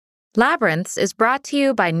Labyrinths is brought to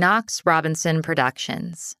you by Knox Robinson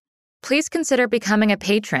Productions. Please consider becoming a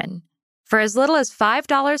patron. For as little as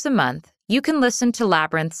 $5 a month, you can listen to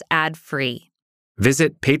Labyrinths ad-free.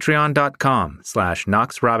 Visit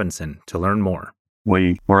patreon.com/Knox Robinson to learn more.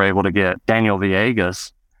 We were able to get Daniel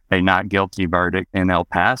Villegas a not guilty verdict in El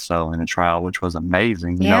Paso in a trial, which was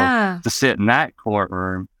amazing. You know, to sit in that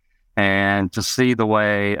courtroom and to see the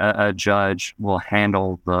way a judge will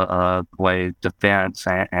handle the way defense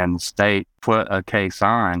and the state put a case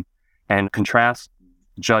on, and contrast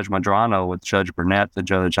Judge Medrano with Judge Burnett, the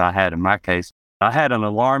judge I had in my case. I had an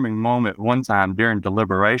alarming moment one time during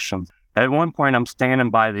deliberations. At one point, I'm standing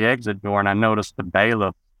by the exit door, and I noticed the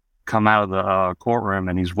bailiff come out of the courtroom,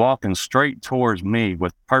 and he's walking straight towards me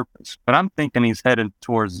with purpose. But I'm thinking he's headed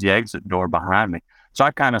towards the exit door behind me. So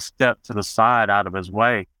I kind of stepped to the side out of his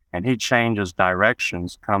way, and he changes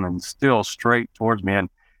directions, coming still straight towards me. And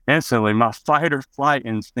instantly, my fight or flight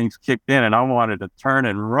instincts kicked in, and I wanted to turn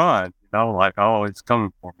and run, like, oh, it's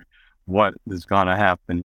coming for me. What is going to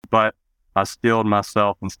happen? But I steeled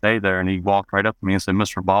myself and stayed there, and he walked right up to me and said,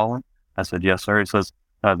 "Mr. Baldwin?" I said, "Yes, sir." He says,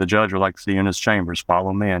 "The judge would like to see you in his chambers.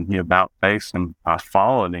 Follow me." And he about faced, and I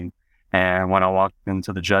followed him. And when I walked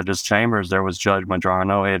into the judge's chambers, there was Judge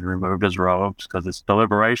Medrano. He had removed his robes because it's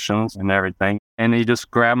deliberations and everything. And he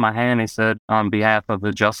just grabbed my hand. He said, "On behalf of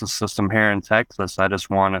the justice system here in Texas, I just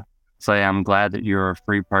want to say I'm glad that you're a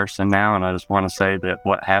free person now. And I just want to say that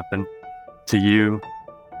what happened to you,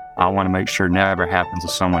 I want to make sure never happens to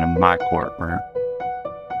someone in my courtroom."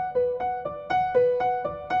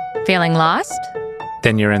 Feeling lost?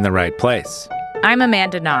 Then you're in the right place. I'm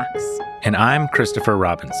Amanda Knox. And I'm Christopher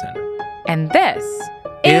Robinson. And this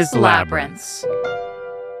is Labyrinths.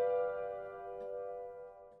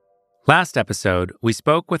 Last episode, we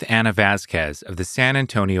spoke with Ana Vazquez of the San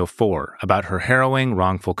Antonio Four about her harrowing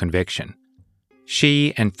wrongful conviction.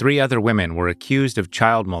 She and 3 other women were accused of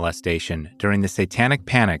child molestation during the satanic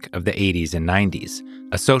panic of the 80s and 90s,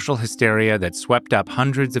 a social hysteria that swept up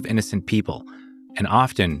hundreds of innocent people, and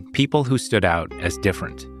often people who stood out as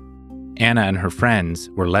different. Ana and her friends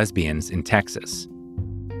were lesbians in Texas.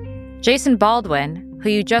 Jason Baldwin, who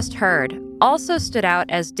you just heard, also stood out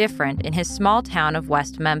as different in his small town of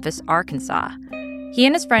West Memphis, Arkansas. He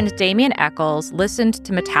and his friend Damien Eccles listened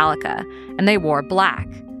to Metallica, and they wore black.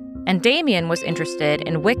 And Damien was interested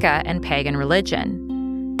in Wicca and pagan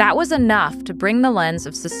religion. That was enough to bring the lens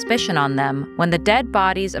of suspicion on them when the dead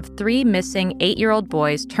bodies of 3 missing 8-year-old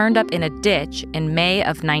boys turned up in a ditch in May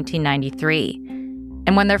of 1993.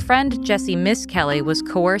 And when their friend Jesse Miskelly was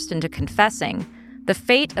coerced into confessing, the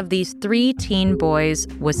fate of these 3 teen boys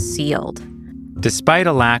was sealed. Despite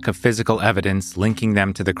a lack of physical evidence linking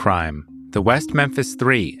them to the crime, the West Memphis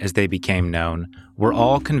Three, as they became known, were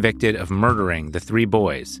all convicted of murdering the 3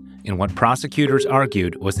 boys in what prosecutors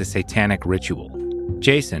argued was a satanic ritual.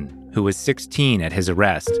 Jason, who was 16 at his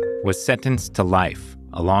arrest, was sentenced to life,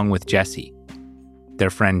 along with Jesse.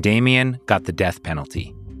 Their friend Damien got the death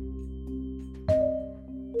penalty.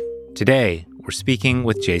 Today, we're speaking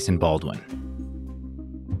with Jason Baldwin.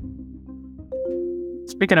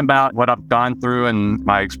 Speaking about what I've gone through and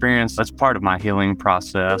my experience, that's part of my healing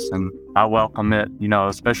process, and I welcome it,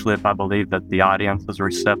 especially if I believe that the audience is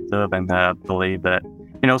receptive and I believe that,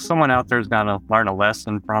 someone out there is going to learn a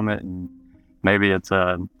lesson from it. And maybe it's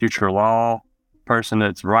a future law person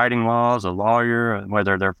that's writing laws, a lawyer,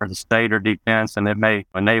 whether they're for the state or defense, and it may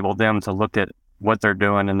enable them to look at what they're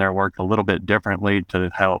doing in their work a little bit differently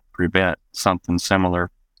to help prevent something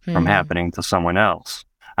similar from happening to someone else.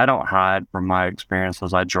 I don't hide from my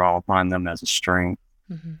experiences. I draw upon them as a strength.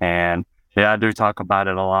 And I do talk about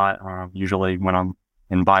it a lot, usually when I'm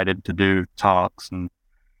invited to do talks and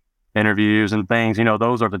interviews and things.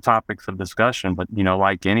 Those are the topics of discussion. But,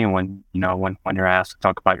 like anyone, when you're asked to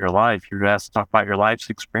talk about your life, you're asked to talk about your life's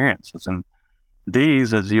experiences. And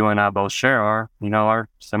these, as you and I both share, are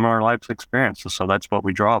similar life's experiences. So that's what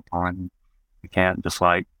we draw upon. We can't just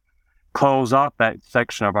close off that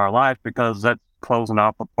section of our life, because that's closing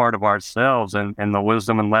off a part of ourselves and the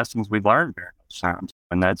wisdom and lessons we've learned during those times.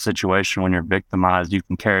 In that situation, when you're victimized, you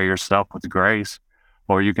can carry yourself with grace,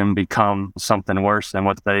 or you can become something worse than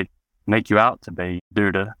what they make you out to be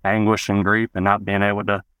due to anguish and grief and not being able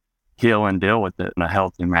to heal and deal with it in a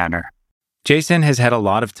healthy manner. Jason has had a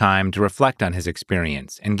lot of time to reflect on his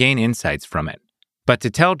experience and gain insights from it. But to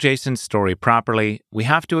tell Jason's story properly, we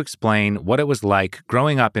have to explain what it was like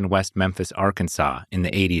growing up in West Memphis, Arkansas in the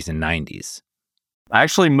 80s and 90s. I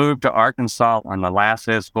actually moved to Arkansas on the last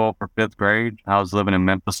day of school for 5th grade. I was living in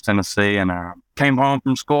Memphis, Tennessee, and I came home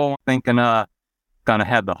from school thinking gonna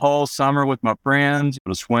have the whole summer with my friends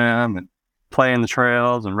to swim and play in the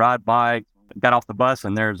trails and ride bikes. got off the bus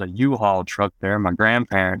and there's a U-Haul truck there. My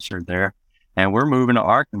grandparents are there and we're moving to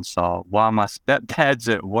Arkansas while my stepdad's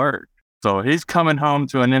at work. So he's coming home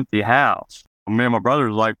to an empty house. Me and my brother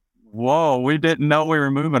was like, whoa, we didn't know we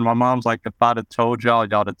were moving. My mom's like, if I'd have told y'all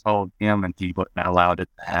would have told him, and he wouldn't have allowed it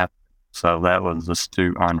to happen. So that was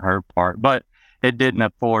astute on her part. But it didn't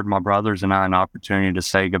afford my brothers and I an opportunity to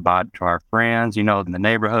say goodbye to our friends, in the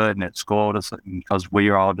neighborhood and at school, because we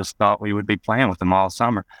all just thought we would be playing with them all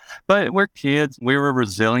summer. But we're kids. We were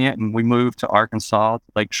resilient, and we moved to Arkansas,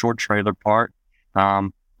 Lakeshore Trailer Park.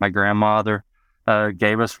 My grandmother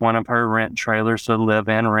gave us one of her rent trailers to live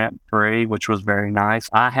in rent-free, which was very nice.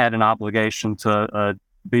 I had an obligation to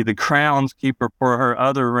be the groundskeeper for her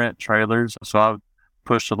other rent trailers, so I would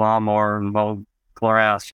push the lawnmower and mow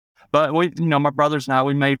grass. But my brothers and I,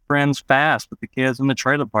 we made friends fast with the kids in the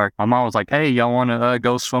trailer park. My mom was like, hey, y'all want to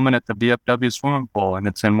go swimming at the VFW swimming pool? And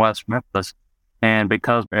it's in West Memphis. And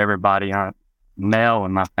because everybody, male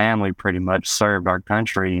in my family pretty much served our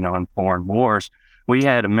country, in foreign wars, we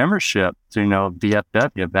had a membership to,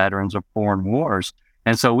 VFW, Veterans of Foreign Wars.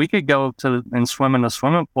 And so we could go and swim in the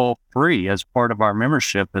swimming pool free as part of our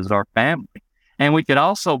membership as our family. And we could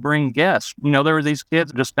also bring guests. There were these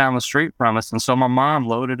kids just down the street from us. And so my mom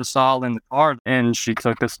loaded us all in the car and she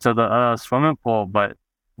took us to the swimming pool, but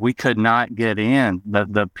we could not get in.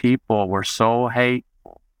 The people were so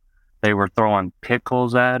hateful. They were throwing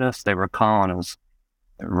pickles at us. They were calling us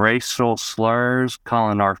racial slurs,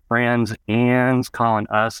 calling our friends ends, calling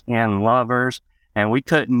us end lovers. And we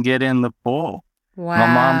couldn't get in the pool. Wow. My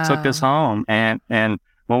mom took us home and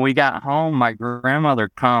when we got home, my grandmother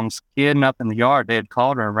comes kidding up in the yard. They had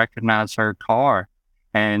called her and recognized her car.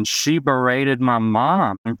 And she berated my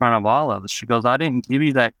mom in front of all of us. She goes, I didn't give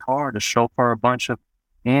you that car to chauffeur a bunch of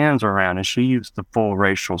ends around. And she used the full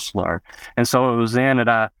racial slur. And so it was then that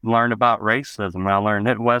I learned about racism. I learned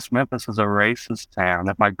that West Memphis is a racist town,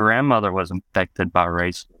 that my grandmother was infected by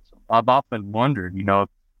racism. I've often wondered,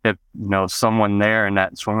 if someone there in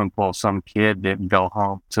that swimming pool, some kid didn't go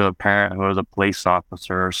home to a parent who was a police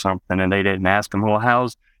officer or something, and they didn't ask him, well,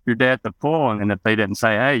 how's your dad at the pool? And if they didn't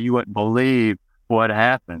say, hey, you wouldn't believe what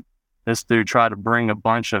happened. This dude tried to bring a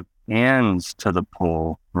bunch of ends to the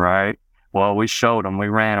pool, right? Well, we showed him. We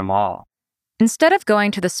ran them all. Instead of going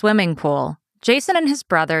to the swimming pool, Jason and his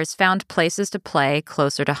brothers found places to play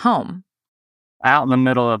closer to home. Out in the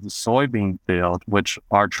middle of the soybean field, which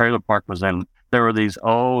our trailer park was in, there were these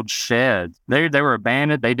old sheds. They were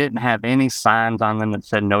abandoned. They didn't have any signs on them that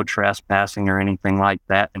said no trespassing or anything like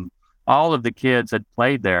that. And all of the kids had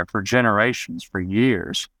played there for generations, for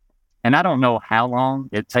years. And I don't know how long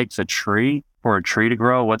it takes for a tree to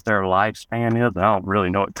grow, what their lifespan is. I don't really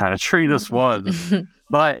know what kind of tree this was.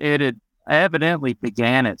 But it had evidently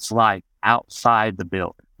began its life outside the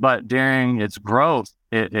building. But during its growth,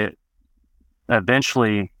 it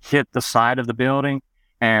eventually hit the side of the building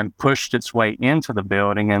and pushed its way into the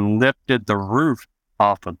building and lifted the roof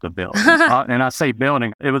off of the building. And I say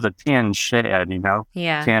building, it was a tin shed,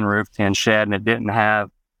 Yeah. Tin roof, tin shed, and it didn't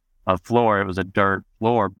have a floor. It was a dirt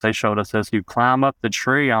floor. They showed us this. You climb up the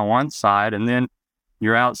tree on one side, and then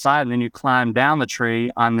you're outside, and then you climb down the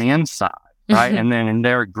tree on the inside, right? And then in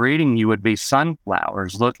there greeting you would be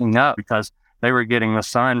sunflowers looking up because they were getting the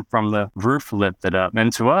sun from the roof lifted up.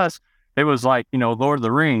 And to us, it was like, Lord of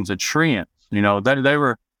the Rings, a treant. They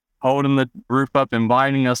were holding the roof up,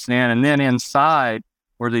 inviting us in. And then inside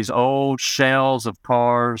were these old shells of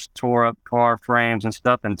cars, tore up car frames and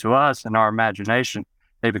stuff. And to us, in our imagination,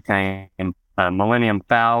 they became Millennium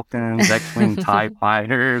Falcons, X-Wing TIE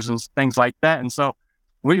fighters, and things like that. And so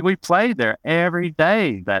we played there every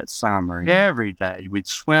day that summer. Every day. We'd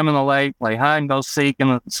swim in the lake, play hide and go seek in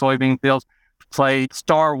the soybean fields, play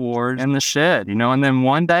Star Wars in the shed, And then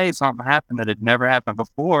one day something happened that had never happened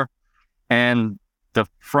before. And the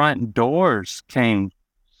front doors came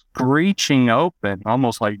screeching open,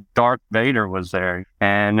 almost like Darth Vader was there.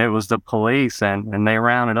 And it was the police, and they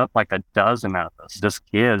rounded up like a dozen of us, just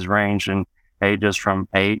kids ranging ages from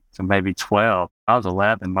 8 to maybe 12. I was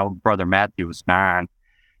 11. My brother Matthew was 9.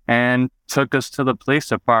 And took us to the police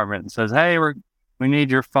department and says, hey, we need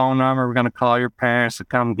your phone number. We're going to call your parents to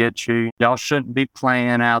come get you. Y'all shouldn't be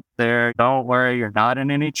playing out there. Don't worry, you're not in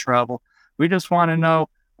any trouble. We just want to know,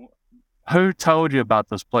 who told you about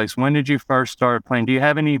this place? When did you first start playing? Do you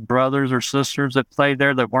have any brothers or sisters that played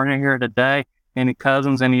there that weren't here today? Any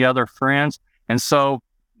cousins, any other friends? And so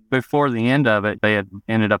before the end of it, they had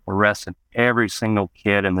ended up arresting every single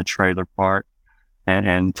kid in the trailer park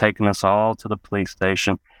and taking us all to the police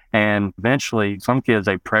station. And eventually, some kids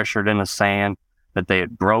they pressured in the sand that they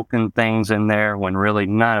had broken things in there when really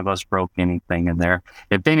none of us broke anything in there.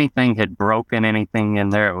 If anything had broken anything in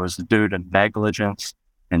there, it was due to negligence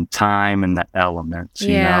and time and the elements,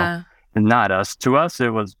 you know, and not us. To us, it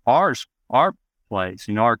was our place,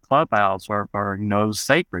 you know, our clubhouse, or you know, it was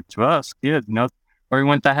sacred to us kids, you know, where we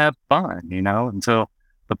went to have fun, you know, until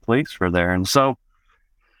the police were there. And so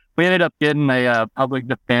we ended up getting a public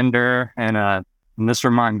defender, and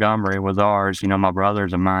Mr. Montgomery was ours, you know, my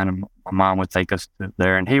brothers and mine, and my mom would take us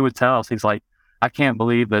there, and he would tell us, he's like, I can't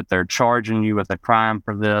believe that they're charging you with a crime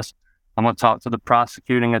for this. I'm going to talk to the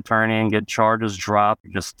prosecuting attorney and get charges dropped.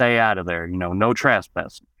 Just stay out of there, you know, no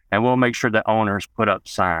trespassing. And we'll make sure the owners put up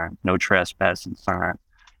signs, no trespassing signs.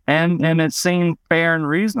 And it seemed fair and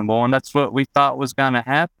reasonable, and that's what we thought was going to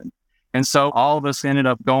happen. And so all of us ended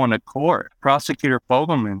up going to court. Prosecutor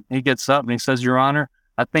Fogelman, he gets up and he says, Your Honor,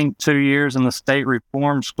 I think 2 years in the state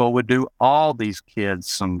reform school would do all these kids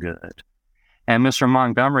some good. And Mr.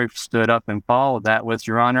 Montgomery stood up and followed that with,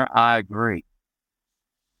 Your Honor, I agree.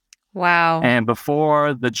 Wow. And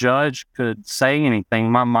before the judge could say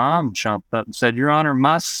anything, my mom jumped up and said, Your Honor,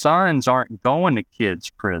 my sons aren't going to kids'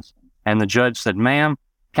 prison. And the judge said, Ma'am,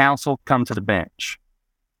 counsel, come to the bench.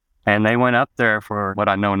 And they went up there for what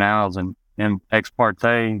I know now is an ex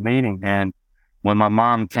parte meeting. And when my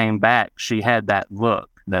mom came back, she had that look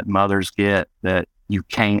that mothers get that you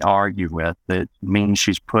can't argue with, that means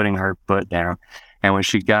she's putting her foot down. And when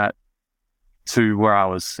she got to where I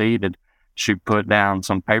was seated, she put down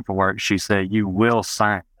some paperwork. She said, You will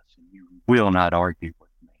sign this. You will not argue with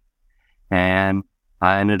me. And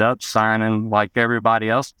I ended up signing like everybody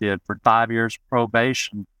else did for 5 years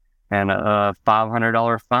probation and a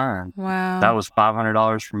 $500 fine. Wow. That was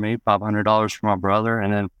 $500 for me, $500 for my brother.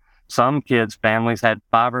 And then some kids' families had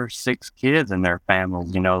 5 or 6 kids in their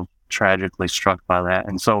families, you know, tragically struck by that.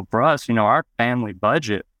 And so for us, you know, our family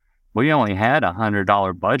budget, we only had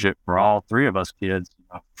 $100 budget for all 3 of us kids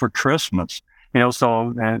for Christmas. You know,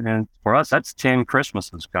 so, and for us, that's 10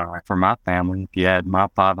 Christmases gone for my family. If you add my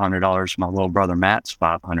 $500, my little brother Matt's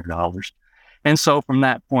 $500. And so from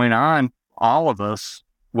that point on, all of us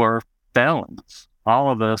were felons. All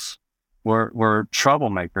of us were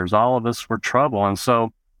troublemakers. All of us were trouble. And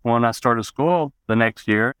so when I started school the next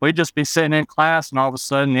year, we'd just be sitting in class, and all of a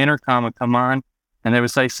sudden the intercom would come on, and they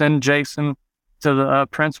would say, Send Jason to the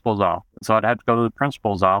principal's office. So I'd have to go to the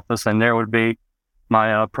principal's office, and there would be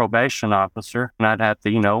my probation officer, and I'd have to,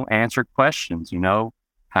 you know, answer questions, you know,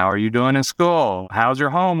 how are you doing in school? How's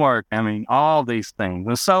your homework? I mean, all these things.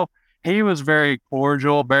 And so he was very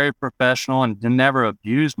cordial, very professional, and never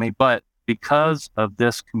abused me. But because of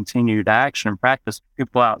this continued action and practice,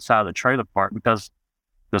 people outside the trailer park, because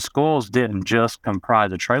the schools didn't just comprise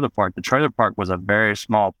the trailer park was a very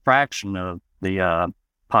small fraction of the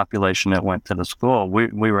population that went to the school. We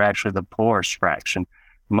were actually the poorest fraction.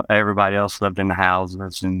 Everybody else lived in the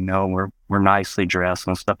houses, and, you know, we're nicely dressed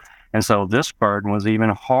and stuff. And so this burden was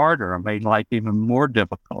even harder, made life even more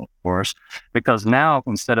difficult for us, because now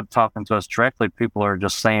instead of talking to us directly, people are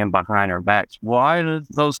just saying behind our backs, why do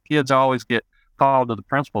those kids always get called to the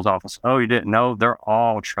principal's office? Oh, you didn't know? They're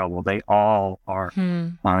all trouble. They all are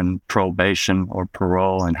on probation or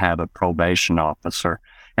parole and have a probation officer.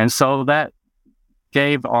 And so that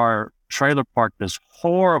gave our trailer park this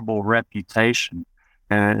horrible reputation.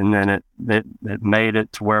 And then it made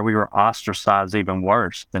it to where we were ostracized even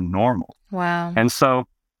worse than normal. Wow. And so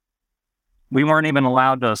we weren't even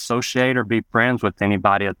allowed to associate or be friends with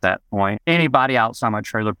anybody at that point. Anybody outside my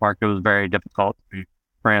trailer park, it was very difficult to be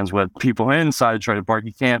friends with people inside the trailer park.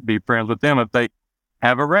 You can't be friends with them if they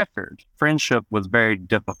have a record. Friendship was very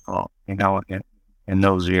difficult, you know, in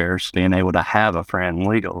those years, being able to have a friend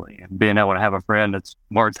legally and being able to have a friend that's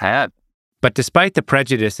worth having. But despite the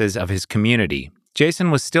prejudices of his community,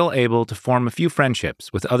 Jason was still able to form a few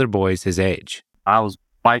friendships with other boys his age. I was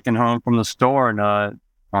biking home from the store, and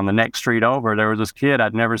on the next street over, there was this kid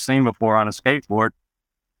I'd never seen before on a skateboard.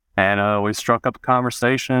 And we struck up a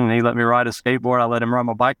conversation, and he let me ride a skateboard. I let him ride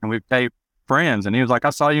my bike, and we became friends. And he was like, I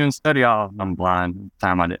saw you in study. I'm blind. At the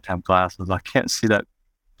time I didn't have glasses. I can't see that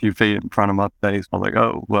few feet in front of my face. I was like,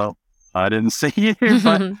 oh, well, I didn't see you,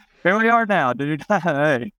 but here we are now, dude.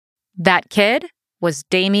 Hey. That kid was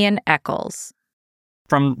Damien Eccles.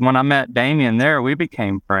 From when I met Damien there, we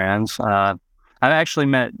became friends. I actually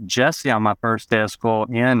met Jesse on my first day of school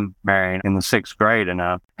in Marion in the 6th grade. And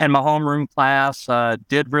in my homeroom class,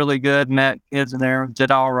 did really good, met kids in there,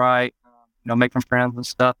 did all right, you know, making friends and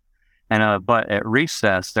stuff. And but at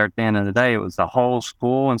recess there at the end of the day, it was the whole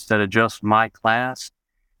school instead of just my class.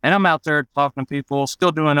 And I'm out there talking to people,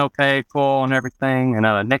 still doing okay, cool and everything.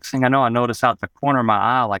 And next thing I know, I notice out the corner of my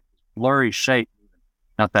eye, like blurry shape,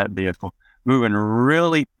 not that vehicle, moving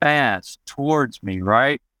really fast towards me,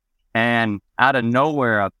 right? And out of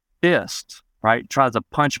nowhere, a fist, right, tries to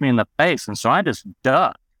punch me in the face. And so I just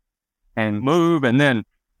duck and move, and then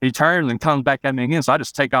he turns and comes back at me again. So I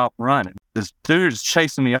just take off running. This dude is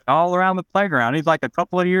chasing me all around the playground. He's like a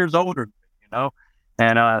couple of years older,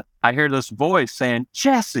 And I hear this voice saying,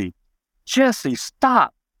 Jesse,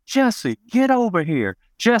 stop. Jesse, get over here.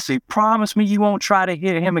 Jesse, promise me you won't try to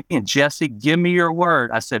hit him again. Jesse, give me your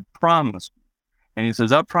word. I said, promise. And he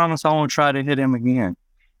says, I promise I won't try to hit him again.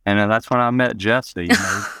 And that's when I met Jesse.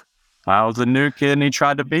 I was a new kid and he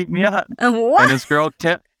tried to beat me up. What? And this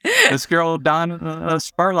girl, Donna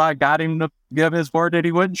Spurlock, got him to give his word that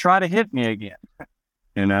he wouldn't try to hit me again.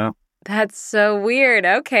 That's so weird.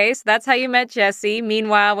 Okay, so that's how you met Jesse.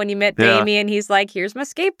 Meanwhile, when you met Damien, he's like, here's my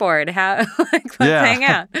skateboard. Let's hang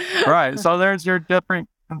out. Right. So there's your different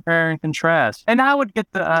compare and contrast. And I would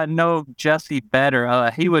get to know Jesse better.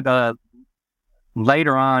 He would,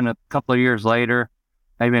 later on, a couple of years later,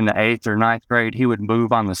 maybe in the 8th or 9th grade, he would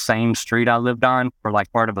move on the same street I lived on for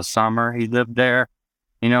like part of a summer. He lived there,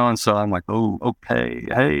 and so I'm like, oh, okay.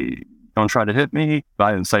 Hey, don't try to hit me. But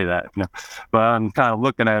I didn't say that, but I'm kind of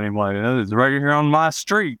looking at him like, it's right here on my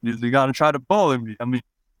street. You got to try to bully me. I mean,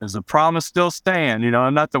 does the promise still stand?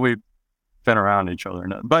 And not that we've been around each other,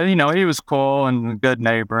 but he was cool and a good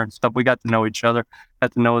neighbor and stuff. We got to know each other,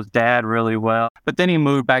 got to know his dad really well. But then he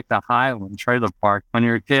moved back to Highland Trailer Park. When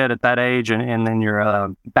you're a kid at that age, and then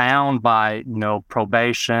you're bound by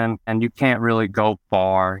probation, and you can't really go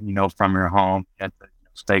far, from your home. You have to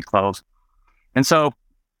stay close. And so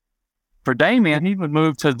for Damien, he would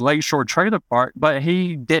move to the Lakeshore Trailer Park, but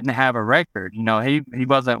he didn't have a record. He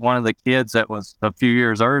wasn't one of the kids that was a few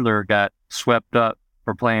years earlier got swept up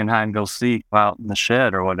for playing hide and go seek out in the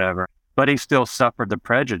shed or whatever. But he still suffered the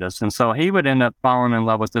prejudice. And so he would end up falling in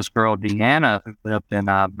love with this girl, Deanna, who lived in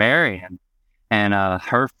Marion. And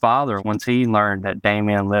her father, once he learned that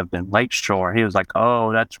Damien lived in Lakeshore, he was like,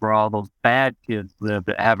 oh, that's where all those bad kids live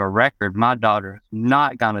that have a record. My daughter is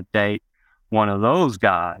not going to date one of those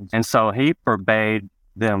guys. And so he forbade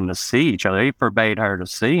them to see each other. He forbade her to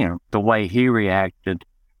see him. The way he reacted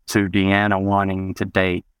to Deanna wanting to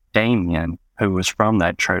date Damien, who was from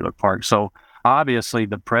that trailer park. So obviously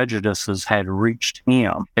the prejudices had reached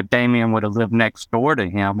him. If Damien would have lived next door to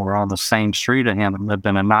him or on the same street as him and lived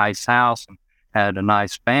in a nice house and had a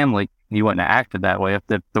nice family, he wouldn't have acted that way. If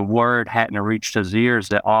the word hadn't reached his ears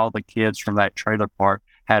that all the kids from that trailer park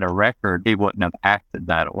had a record, he wouldn't have acted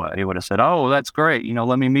that way. He would have said, oh, that's great.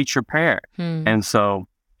 Let me meet your parent. And so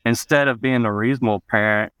instead of being a reasonable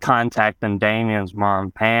parent, contacting Damien's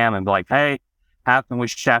mom, Pam, and be like, hey, how can we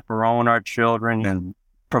chaperone our children and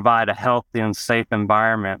provide a healthy and safe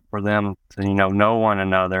environment for them to, know one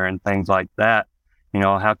another and things like that?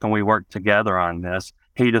 How can we work together on this?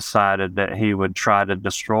 He decided that he would try to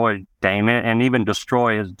destroy Damien and even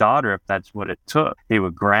destroy his daughter if that's what it took. He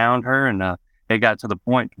would ground her, and it got to the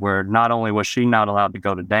point where not only was she not allowed to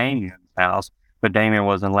go to Damien's house, but Damien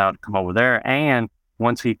wasn't allowed to come over there. And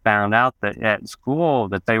once he found out that at school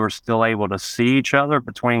that they were still able to see each other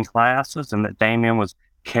between classes and that Damien was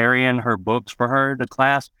carrying her books for her to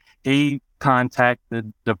class, he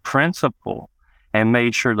contacted the principal and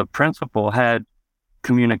made sure the principal had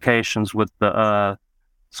communications with the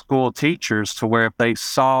school teachers to where if they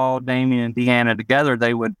saw Damien and Deanna together,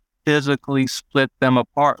 they would physically split them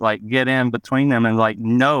apart, like get in between them and like,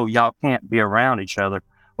 no, y'all can't be around each other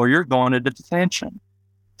or you're going to detention.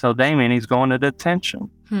 So Damien, he's going to detention.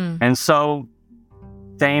 And so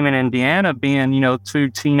Damien and Deanna being, two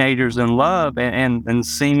teenagers in love and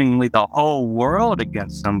seemingly the whole world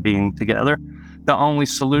against them being together, the only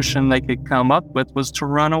solution they could come up with was to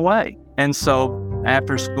run away. And so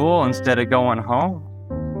after school, instead of going home,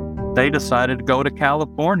 they decided to go to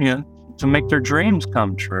California to make their dreams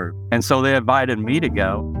come true. And so they invited me to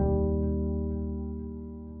go.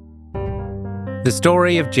 The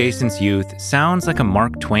story of Jason's youth sounds like a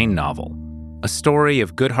Mark Twain novel, a story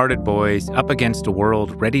of good-hearted boys up against a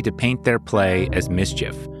world ready to paint their play as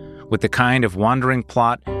mischief, with the kind of wandering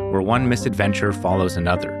plot where one misadventure follows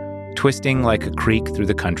another, twisting like a creek through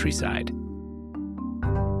the countryside.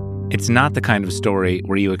 It's not the kind of story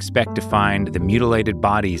where you expect to find the mutilated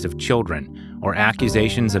bodies of children or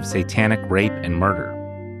accusations of satanic rape and murder.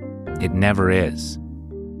 It never is.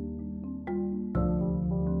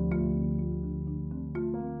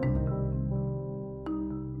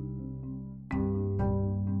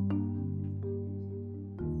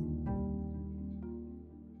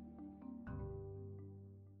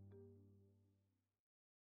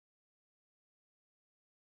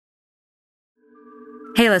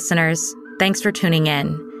 Hey listeners, thanks for tuning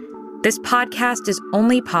in. This podcast is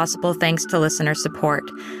only possible thanks to listener support.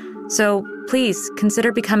 So please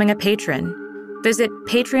consider becoming a patron. Visit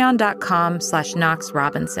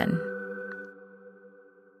patreon.com/KnoxRobinson.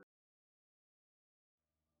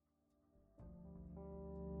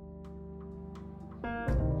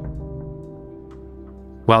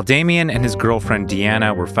 While Damien and his girlfriend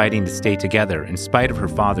Deanna were fighting to stay together in spite of her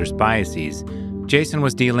father's biases, Jason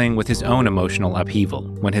was dealing with his own emotional upheaval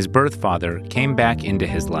when his birth father came back into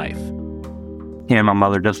his life. He and my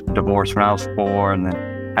mother just divorced when I was 4, and then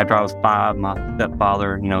after I was 5, my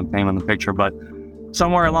stepfather, came in the picture. But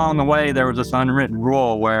somewhere along the way, there was this unwritten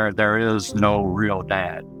rule where there is no real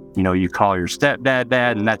dad. You call your stepdad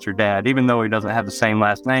dad, and that's your dad, even though he doesn't have the same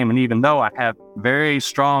last name. And even though I have very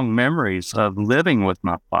strong memories of living with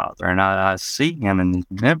my father, and I see him in these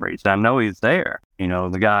memories, I know he's there.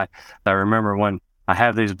 The guy that I remember when I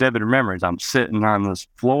have these vivid memories, I'm sitting on this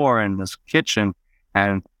floor in this kitchen,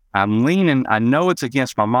 and I'm leaning. I know it's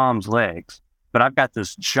against my mom's legs, but I've got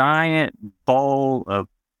this giant bowl of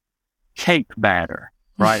cake batter,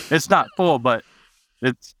 right? It's not full, but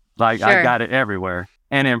it's like Sure. I got it everywhere.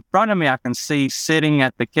 And in front of me, I can see sitting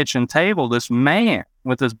at the kitchen table, this man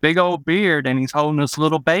with this big old beard, and he's holding this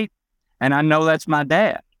little baby. And I know that's my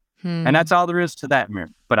dad. And that's all there is to that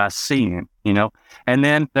memory. But I see him, And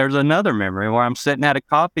then there's another memory where I'm sitting at a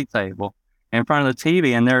coffee table in front of the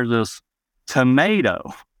TV, and there's this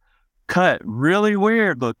tomato cut really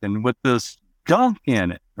weird looking with this gunk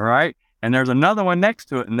in it, right? And there's another one next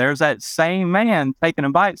to it, and there's that same man taking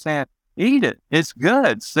a bite saying, "Eat it. It's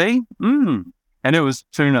good. See? And it was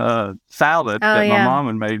tuna salad that my mom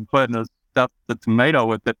had made, putting the tomato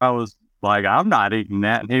with it. I was like, I'm not eating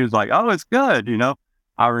that. And he was like, oh, it's good.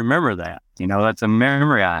 I remember that. That's a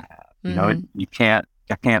memory I have. I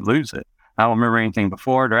can't lose it. I don't remember anything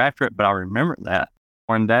before it or after it, but I remember that.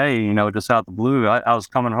 One day, just out the blue, I was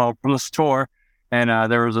coming home from the store, and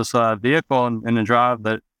there was this vehicle in the drive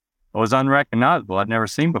that was unrecognizable. I'd never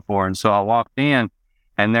seen before. And so I walked in,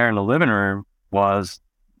 and there in the living room was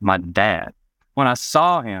my dad. When I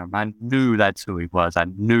saw him, I knew that's who he was. I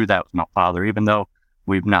knew that was my father, even though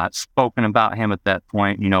we've not spoken about him at that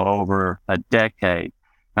point, over a decade.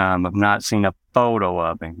 I've not seen a photo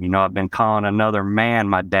of him. I've been calling another man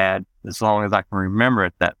my dad as long as I can remember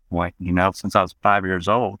at that point, since I was 5 years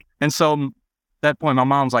old. And so at that point, my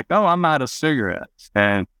mom's like, oh, I'm out of cigarettes.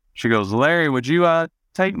 And she goes, Larry, would you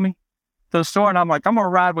take me to the store? And I'm like, I'm going to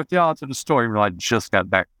ride with y'all to the store. Even though I just got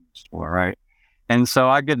back from the store, right? And so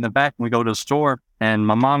I get in the back and we go to the store, and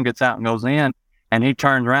my mom gets out and goes in, and he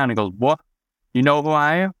turns around and goes, what? You know who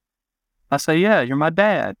I am? I say, yeah, you're my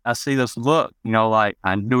dad. I see this look, like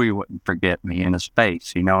I knew he wouldn't forget me in his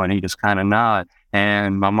face, and he just kind of nodded.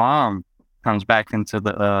 And my mom comes back into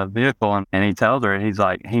the vehicle, and he tells her, he's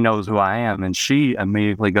like, he knows who I am. And she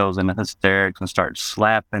immediately goes into hysterics and starts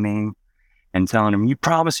slapping him and telling him, you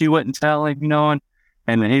promised you wouldn't tell him,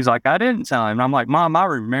 And then he's like, I didn't tell him. And I'm like, Mom, I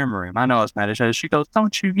remember him. I know it's mad. She goes,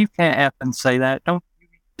 you can't effing say that. Don't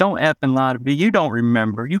effing lie to me. You don't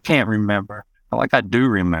remember. You can't remember. I'm like, I do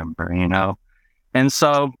remember, And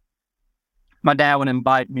so my dad would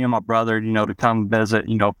invite me and my brother, to come visit,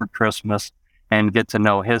 for Christmas and get to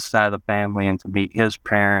know his side of the family and to meet his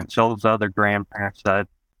parents, those other grandparents that I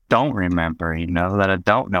don't remember, that I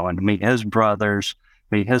don't know, and to meet his brothers,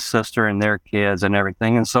 meet his sister and their kids and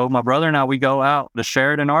everything. And so my brother and I, we go out to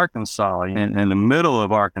Sheridan, Arkansas, in the middle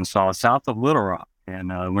of Arkansas, south of Little Rock. And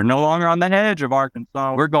we're no longer on the edge of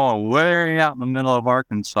Arkansas. We're going way out in the middle of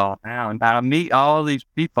Arkansas now. And I meet all these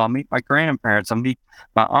people. I meet my grandparents. I meet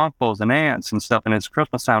my uncles and aunts and stuff. And it's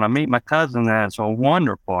Christmas time. I meet my cousin, and it's so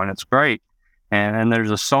wonderful, and it's great. And there's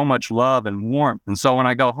just so much love and warmth. And so when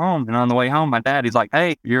I go home, and on the way home, my dad, he's like,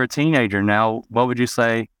 hey, you're a teenager now. What would you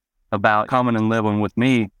say about coming and living with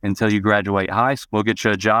me until you graduate high school? We'll get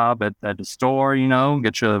you a job at the store,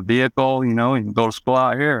 get you a vehicle, you can go to school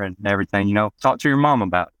out here and everything, talk to your mom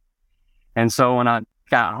about it. And so when I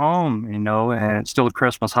got home, and it's still a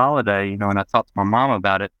Christmas holiday, and I talked to my mom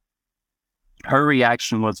about it, her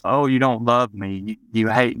reaction was, oh, you don't love me. You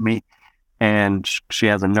hate me. And she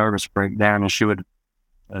has a nervous breakdown, and she would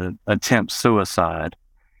attempt suicide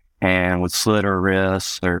and would slit her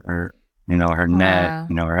wrists or her neck,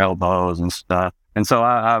 her elbows and stuff. And so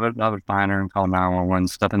I would find her and call 911 and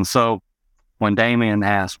stuff. And so when Damien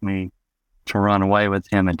asked me to run away with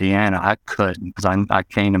him and Deanna, I couldn't, because I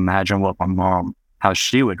can't imagine what my mom, how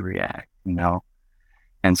she would react,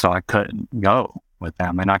 And so I couldn't go with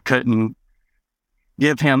them. And I couldn't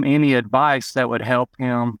give him any advice that would help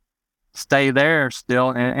him stay there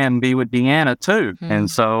still and be with Deanna too. And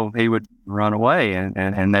so he would run away,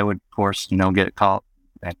 and they would, of course, get caught.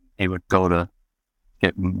 And he would go to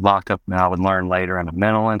get locked up, and I would learn later in a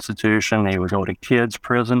mental institution. He would go to kids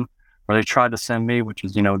prison where they tried to send me, which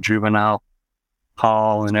is, juvenile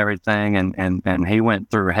hall and everything. And he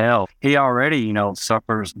went through hell. He already,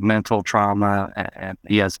 suffers mental trauma, and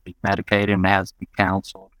he has to be medicated and has to be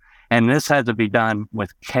counseled. And this had to be done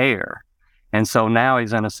with care. And so now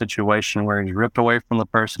he's in a situation where he's ripped away from the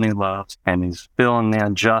person he loves, and he's feeling the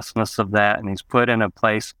unjustness of that, and he's put in a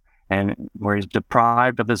place and where he's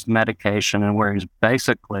deprived of his medication, and where he's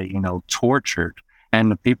basically, tortured. And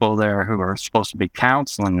the people there who are supposed to be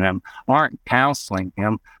counseling him aren't counseling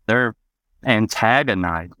him. They're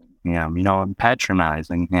antagonizing him, and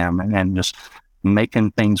patronizing him, and just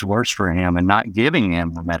making things worse for him and not giving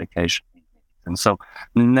him the medication. And so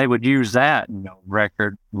then they would use that,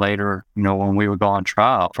 record later, when we would go on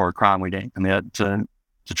trial for a crime we didn't commit to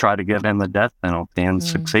try to give him the death penalty and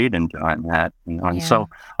succeed in doing that. And so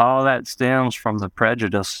all that stems from the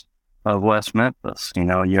prejudice of West Memphis.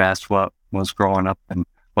 You asked what was growing up in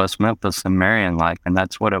West Memphis and Marion like, and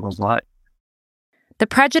that's what it was like. The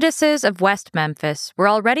prejudices of West Memphis were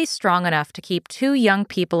already strong enough to keep two young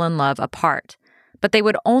people in love apart. But they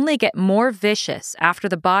would only get more vicious after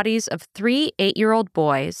the bodies of 3 8-year-old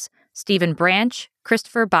boys, Stephen Branch,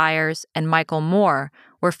 Christopher Byers, and Michael Moore,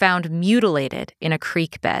 were found mutilated in a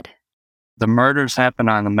creek bed. The murders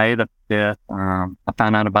happened on May the 5th. I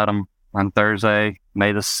found out about them on Thursday,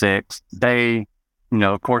 May the 6th. They,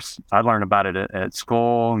 of course, I learned about it at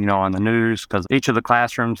school, on the news, because each of the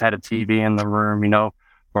classrooms had a TV in the room,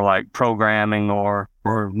 for like programming or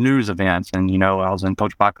news events. And, I was in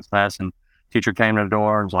Coach Baca's class, and teacher came to the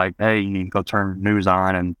door and was like, hey, you need to go turn news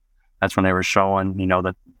on. And that's when they were showing, that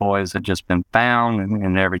the boys had just been found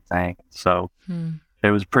and everything. So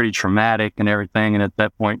it was pretty traumatic and everything. And at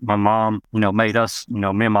that point, my mom, made us, me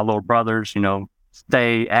and my little brothers,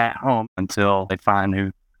 stay at home until they find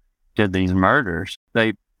who did these murders.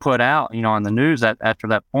 They put out, on the news that after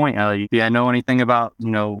that point, do you know anything about,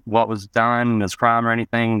 what was done, this crime or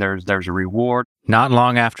anything? There's a reward. Not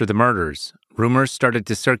long after the murders, rumors started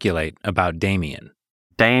to circulate about Damien.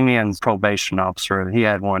 Damien's probation officer, he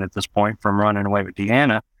had one at this point from running away with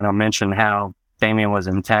Deanna. And I mentioned how Damien was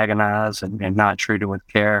antagonized and not treated with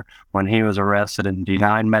care when he was arrested and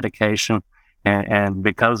denied medication. And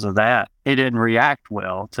because of that, he didn't react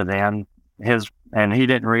well to them. And he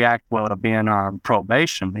didn't react well to being on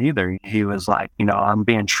probation either. He was like, I'm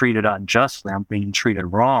being treated unjustly. I'm being treated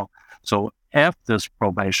wrong. So F this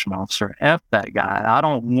probation officer, F that guy. I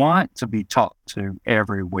don't want to be talked to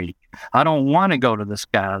every week. I don't want to go to this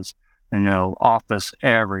guy's, office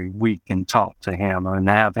every week and talk to him and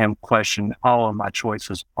have him question all of my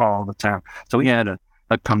choices all the time. So he had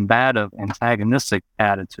a combative, antagonistic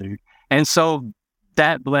attitude. And so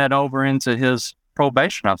that bled over into his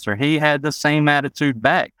probation officer. He had the same attitude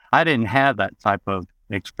back. I didn't have that type of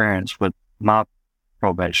experience with my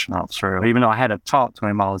probation officer, even though I had to talk to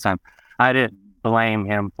him all the time. I didn't blame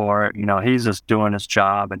him for it. He's just doing his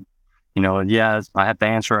job. And, yes, I have to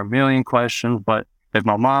answer a million questions, but if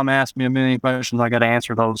my mom asked me a million questions, I got to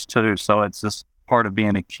answer those too. So it's just part of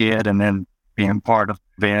being a kid and then being part of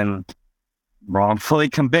being wrongfully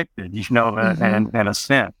convicted, and in a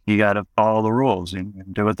sense, you got to follow the rules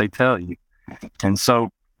and do what they tell you. And so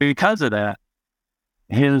because of that,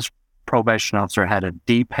 his probation officer had a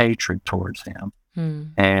deep hatred towards him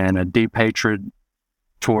and a deep hatred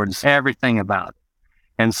towards everything about it.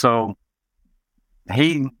 And so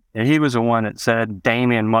he was the one that said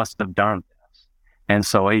Damien must have done this. And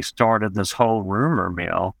so he started this whole rumor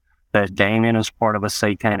mill that Damien is part of a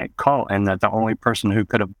satanic cult and that the only person who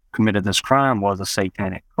could have committed this crime was a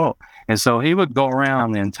satanic cult. And so he would go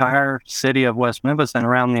around the entire city of West Memphis and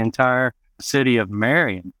around the entire city of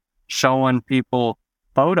Marion showing people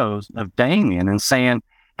photos of Damien and saying,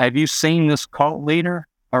 have you seen this cult leader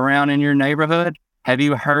around in your neighborhood? Have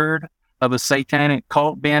you heard of a satanic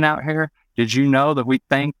cult being out here? Did you know that we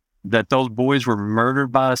think that those boys were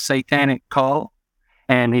murdered by a satanic cult?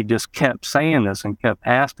 And he just kept saying this and kept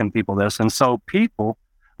asking people this. And so people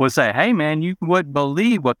would say, hey, man, you wouldn't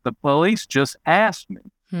believe what the police just asked me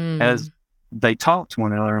as they talked to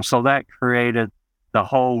one another. And so that created the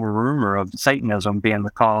whole rumor of Satanism being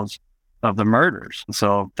the cause of the murders. And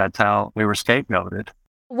so that's how we were scapegoated.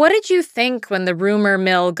 What did you think when the rumor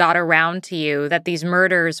mill got around to you that these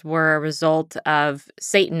murders were a result of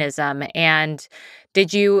Satanism? And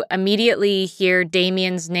did you immediately hear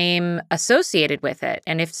Damien's name associated with it?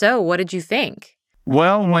 And if so, what did you think?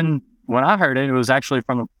 Well, when I heard it, it was actually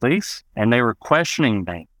from the police, and they were questioning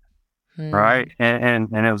Damien, right?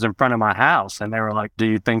 And it was in front of my house, and they were like, do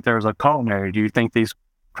you think there was a cult in there? Do you think these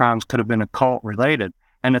crimes could have been occult related?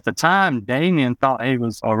 And at the time, Damien thought he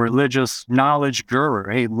was a religious knowledge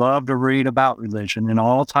guru. He loved to read about religion and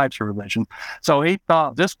all types of religion. So he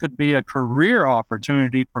thought this could be a career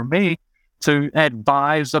opportunity for me to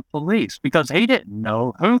advise the police, because he didn't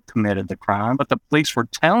know who committed the crime, but the police were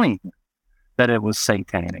telling him that it was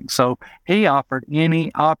satanic. So he offered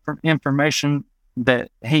any information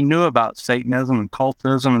that he knew about Satanism and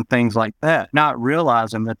cultism and things like that, not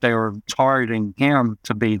realizing that they were targeting him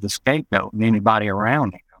to be the scapegoat and anybody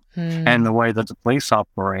around him. And the way that the police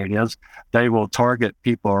operate is they will target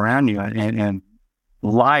people around you and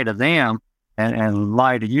lie to them and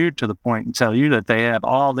lie to you to the point and tell you that they have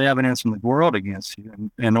all the evidence in the world against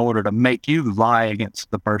you in order to make you lie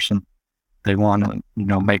against the person they want to,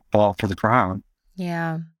 make fall for the crime.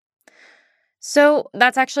 Yeah. So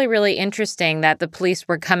that's actually really interesting that the police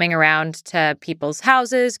were coming around to people's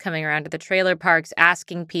houses, coming around to the trailer parks,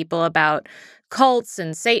 asking people about cults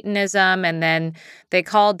and Satanism. And then they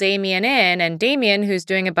called Damien in, and Damien, who's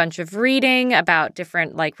doing a bunch of reading about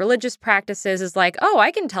different religious practices, is like, oh,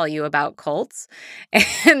 I can tell you about cults.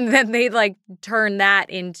 And then they turn that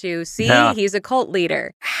into, he's a cult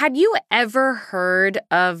leader. Had you ever heard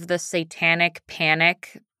of the Satanic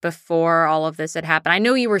Panic before all of this had happened? I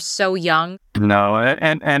know you were so young. No,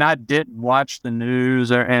 and I didn't watch the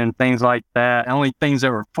news and things like that. Only things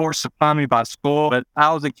that were forced upon me by school. But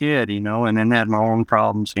I was a kid, and then had my own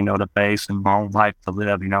problems, to face and my own life to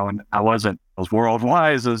live, and I wasn't as world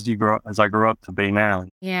wise as I grew up to be now.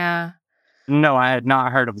 Yeah. No, I had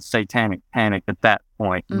not heard of the Satanic Panic at that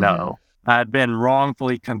point. Mm-hmm. No, I had been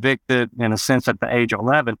wrongfully convicted in a sense at the age of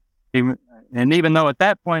 11. And even though at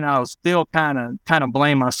that point I was still kind of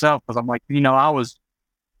blame myself, because I'm like, I was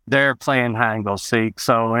there playing hide and go seek.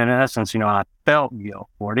 So in essence, I felt guilt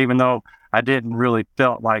for it, even though I didn't really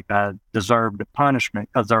felt like I deserved the punishment,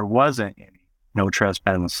 because there wasn't any, no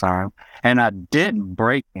trespassing sign. And I didn't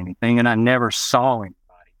break anything, and I never saw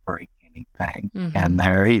anybody break anything in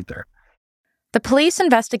there either. The police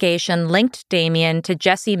investigation linked Damien to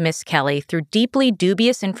Jessie Miskelly through deeply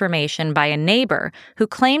dubious information by a neighbor who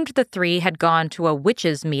claimed the three had gone to a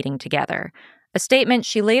witches' meeting together, a statement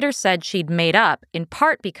she later said she'd made up in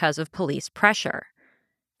part because of police pressure.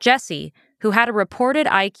 Jessie, who had a reported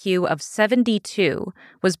IQ of 72,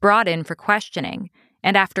 was brought in for questioning,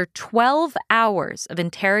 and after 12 hours of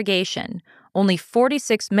interrogation, only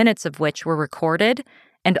 46 minutes of which were recorded,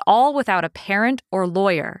 and all without a parent or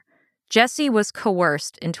lawyer, Jessie was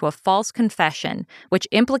coerced into a false confession which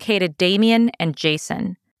implicated Damien and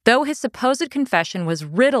Jason. Though his supposed confession was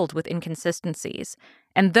riddled with inconsistencies,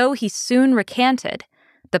 and though he soon recanted,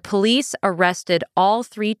 the police arrested all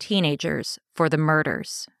three teenagers for the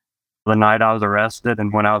murders. The night I was arrested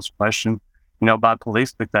and when I was questioned, by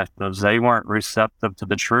police detectives, they weren't receptive to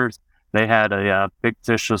the truth. They had a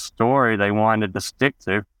fictitious story they wanted to stick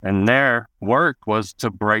to, and their work was to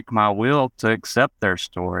break my will to accept their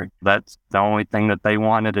story. That's the only thing that they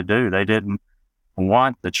wanted to do. They didn't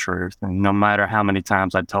want the truth. And no matter how many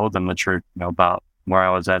times I told them the truth, about where I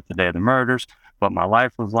was at the day of the murders, what my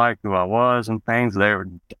life was like, who I was and things, they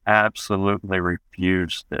absolutely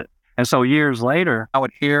refused it. And so years later, I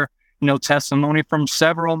would hear, testimony from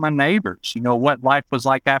several of my neighbors, what life was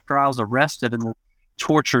like after I was arrested and the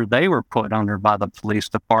torture they were put under by the police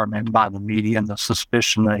department, by the media, and the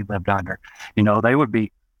suspicion they lived under. They would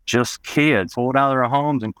be just kids pulled out of their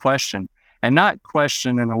homes and questioned, and not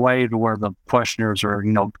questioned in a way to where the questioners are,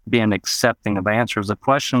 being accepting of answers. The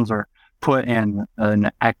questions are put in an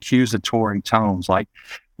accusatory tones, like,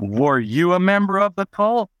 were you a member of the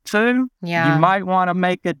cult too? Yeah. You might want to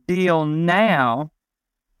make a deal now,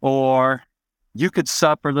 or you could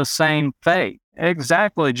suffer the same fate.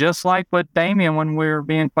 Exactly, just like with Damien when we were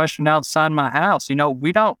being questioned outside my house.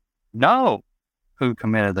 We don't know who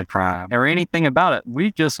committed the crime or anything about it.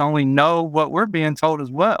 We just only know what we're being told as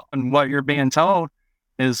well. And what you're being told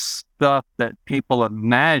is stuff that people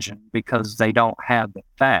imagine because they don't have the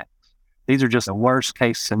facts. These are just the worst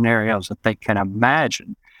case scenarios that they can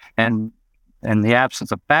imagine. And in the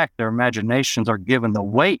absence of fact, their imaginations are given the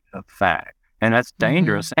weight of fact. And that's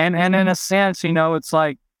dangerous. And in a sense, it's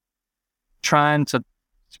like trying to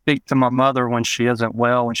speak to my mother when she isn't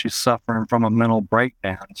well, when she's suffering from a mental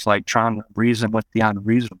breakdown. It's like trying to reason with the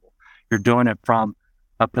unreasonable. You're doing it from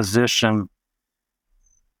a position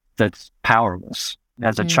that's powerless.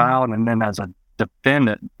 As a child and then as a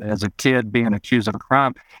defendant, as a kid being accused of a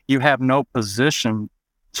crime, you have no position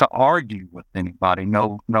to argue with anybody,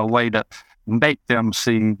 no way to make them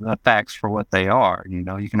see the facts for what they are.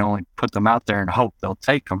 You can only put them out there and hope they'll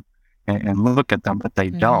take them and look at them, but they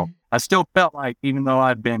don't. I still felt like, even though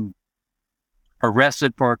I'd been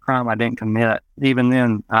arrested for a crime I didn't commit. Even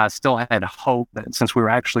then, I still had hope that since we were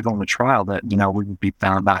actually going to trial that, we would be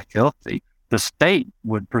found not guilty. The state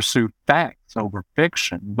would pursue facts over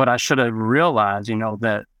fiction. But I should have realized,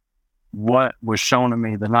 that what was shown to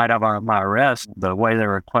me the night of my arrest, the way they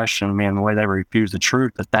were questioning me and the way they refused the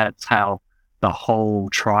truth, that's how the whole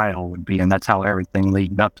trial would be. And that's how everything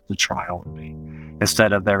leading up to the trial would be.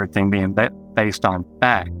 Instead of everything being based on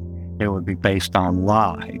fact, it would be based on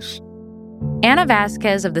lies. Ana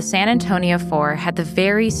Vasquez of the San Antonio Four had the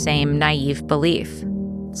very same naive belief.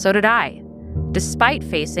 So did I, despite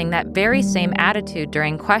facing that very same attitude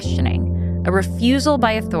during questioning, a refusal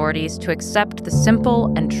by authorities to accept the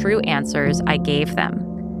simple and true answers I gave them.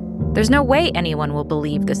 There's no way anyone will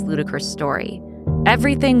believe this ludicrous story.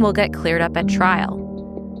 Everything will get cleared up at trial.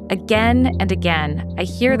 Again and again, I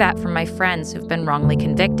hear that from my friends who've been wrongly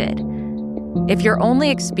convicted. If your only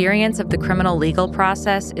experience of the criminal legal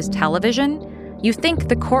process is television, you think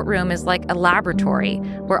the courtroom is like a laboratory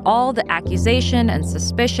where all the accusation and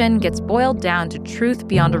suspicion gets boiled down to truth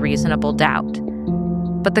beyond a reasonable doubt.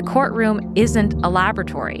 But the courtroom isn't a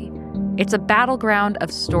laboratory. It's a battleground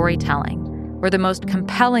of storytelling, where the most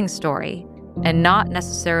compelling story, and not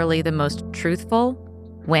necessarily the most truthful,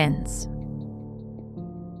 wins.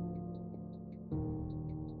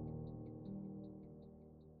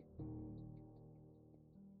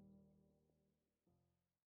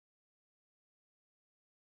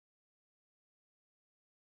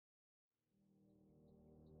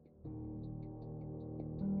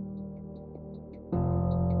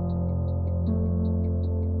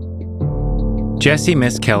 Jesse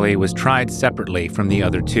Misskelley was tried separately from the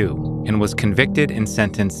other two and was convicted and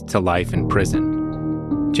sentenced to life in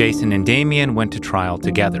prison. Jason and Damien went to trial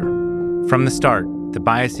together. From the start, the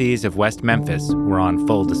biases of West Memphis were on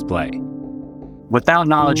full display. Without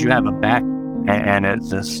knowledge, you have a vacuum, and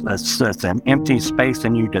it's an empty space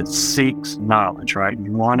in you that seeks knowledge, right?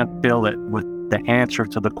 You want to fill it with the answer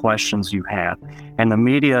to the questions you have. And the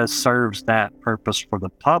media serves that purpose for the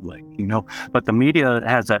public, but the media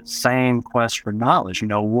has that same quest for knowledge.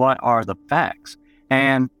 What are the facts?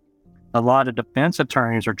 And a lot of defense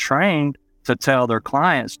attorneys are trained to tell their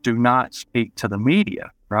clients, do not speak to the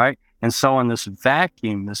media, right? And so in this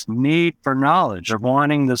vacuum, this need for knowledge, they're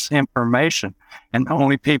wanting this information. And the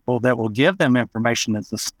only people that will give them information is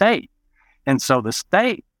the state. And so the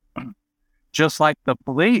state, just like the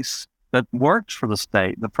police that works for the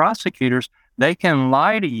state, the prosecutors, they can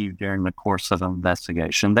lie to you during the course of an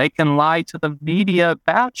investigation. They can lie to the media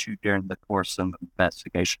about you during the course of an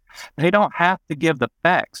investigation. They don't have to give the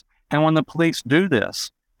facts. And when the police do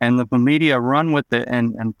this, and the media run with it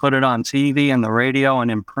and put it on TV and the radio and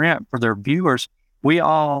in print for their viewers, we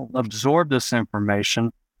all absorb this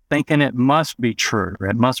information thinking it must be true,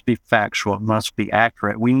 it must be factual, it must be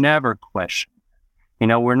accurate. We never question.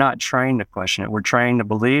 We're not trained to question it. We're trained to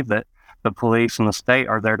believe that the police and the state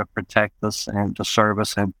are there to protect us and to serve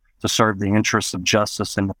us and to serve the interests of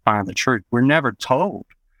justice and to find the truth. We're never told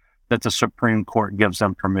that the Supreme Court gives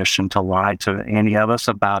them permission to lie to any of us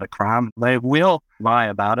about a crime. They will lie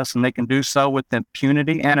about us, and they can do so with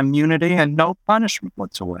impunity and immunity and no punishment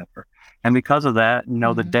whatsoever. And because of that,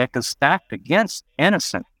 the deck is stacked against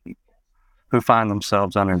innocent people who find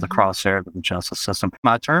themselves under the crosshairs of the justice system.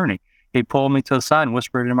 My attorney, he pulled me to the side and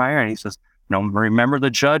whispered in my ear, and he says, remember the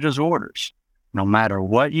judge's orders. No matter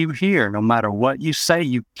what you hear, no matter what you say,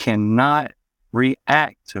 you cannot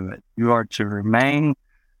react to it. You are to remain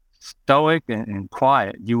stoic and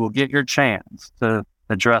quiet. You will get your chance to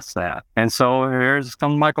address that. And so here's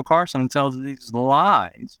comes Michael Carson and tells these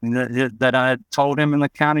lies that I had told him in the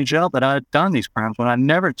county jail that I had done these crimes when I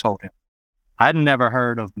never told him. I'd never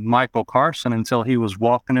heard of Michael Carson until he was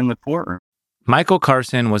walking in the courtroom. Michael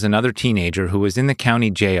Carson was another teenager who was in the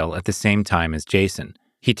county jail at the same time as Jason.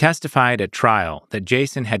 He testified at trial that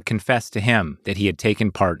Jason had confessed to him that he had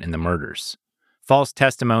taken part in the murders. False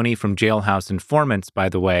testimony from jailhouse informants, by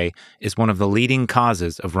the way, is one of the leading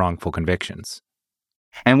causes of wrongful convictions.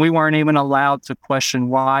 And we weren't even allowed to question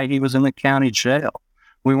why he was in the county jail.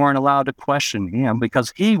 We weren't allowed to question him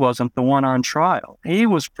because he wasn't the one on trial. He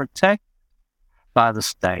was protected by the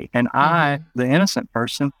state. And I, the innocent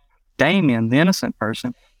person, Damien, the innocent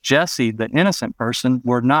person, Jesse, the innocent person,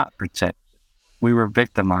 were not protected. We were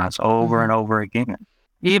victimized over and over again.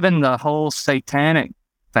 Even the whole satanic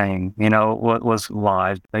thing, what was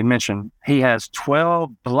lies. They mentioned he has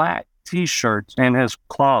 12 black T-shirts in his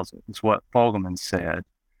closet, is what Fogelman said.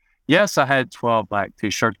 Yes, I had 12 black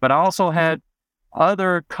T-shirts, but I also had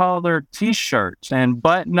other colored T-shirts and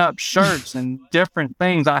button-up shirts and different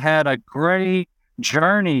things. I had a gray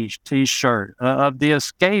Journey T-shirt of the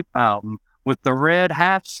Escape album with the red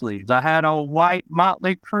half sleeves. I had a white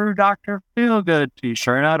Motley Crue Dr. Feelgood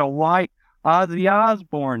t-shirt. I had a white Ozzy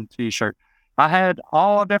Osbourne t-shirt. I had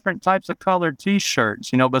all different types of colored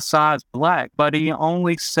t-shirts, besides black, but he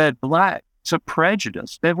only said black to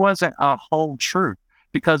prejudice. It wasn't a whole truth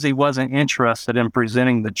because he wasn't interested in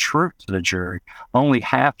presenting the truth to the jury, only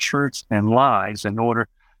half-truths and lies in order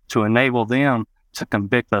to enable them to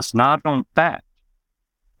convict us not on fact,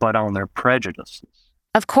 but on their prejudices.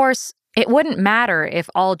 Of course, it wouldn't matter if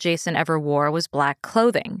all Jason ever wore was black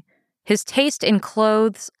clothing. His taste in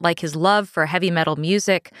clothes, like his love for heavy metal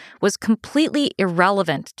music, was completely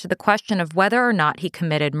irrelevant to the question of whether or not he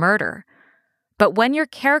committed murder. But when your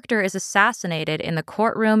character is assassinated in the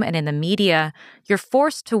courtroom and in the media, you're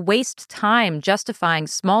forced to waste time justifying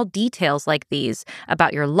small details like these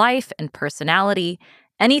about your life and personality,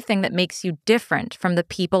 anything that makes you different from the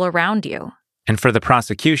people around you. And for the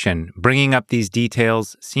prosecution, bringing up these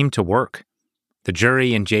details seemed to work. The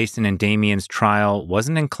jury in Jason and Damien's trial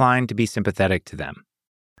wasn't inclined to be sympathetic to them.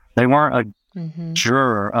 They weren't a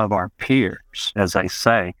juror of our peers, as they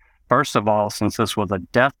say. First of all, since this was a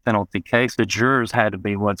death penalty case, the jurors had to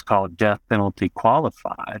be what's called death penalty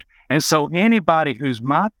qualified. And so anybody who's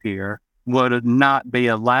my peer would not be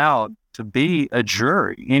allowed to be a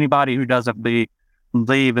jury. Anybody who doesn't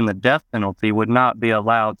believe in the death penalty would not be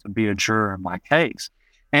allowed to be a juror in my case.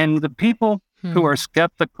 And the people who are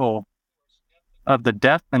skeptical of the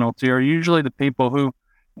death penalty are usually the people who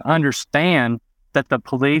understand that the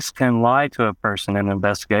police can lie to a person in an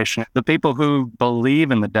investigation. The people who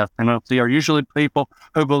believe in the death penalty are usually people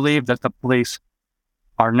who believe that the police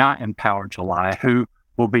are not empowered to lie, who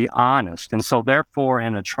will be honest. And so therefore,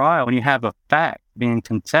 in a trial, when you have a fact being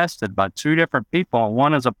contested by two different people, and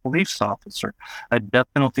one is a police officer, a death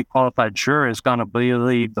penalty qualified juror is going to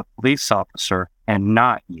believe the police officer and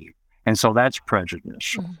not you. And so that's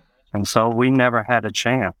prejudicial. And so we never had a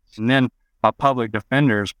chance. And then my public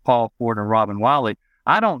defenders, Paul Ford and Robin Wiley,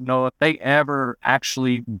 I don't know if they ever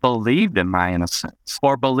actually believed in my innocence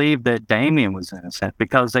or believed that Damien was innocent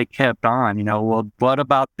because they kept on, well, what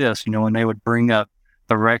about this? When they would bring up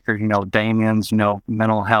the record, Damien's,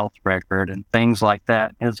 mental health record and things like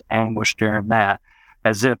that, his anguish during that,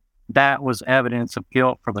 as if that was evidence of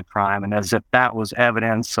guilt for the crime and as if that was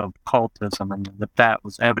evidence of cultism and that that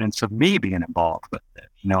was evidence of me being involved with it,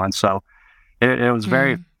 and so it was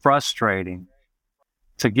very frustrating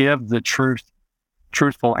to give the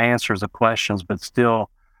truthful answers of questions, but still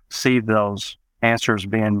see those answers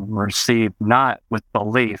being received not with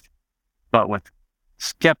belief, but with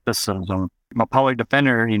skepticism. My public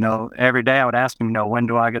defender, every day I would ask him, when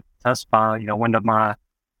do I get to testify? When do my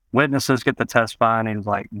witnesses get to testify? And he was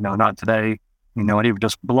like, not today. And he would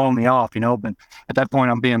just blow me off, but at that point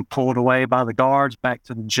I'm being pulled away by the guards back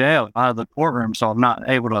to the jail, out of the courtroom. So I'm not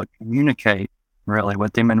able to communicate really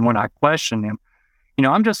with him. And when I question him,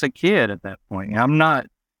 I'm just a kid at that point.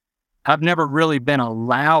 I've never really been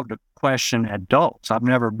allowed to question adults. I've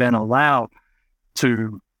never been allowed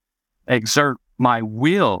to exert my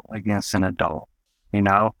will against an adult,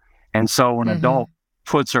 And so when an adult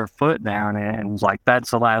puts her foot down and is like, that's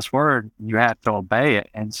the last word, you have to obey it.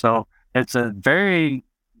 And so it's a very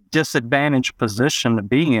disadvantaged position to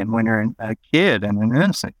be in when you're a kid and an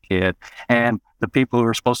innocent kid, and the people who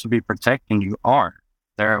are supposed to be protecting you aren't.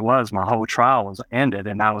 There it was. My whole trial was ended,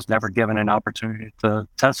 and I was never given an opportunity to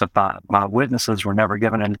testify. My witnesses were never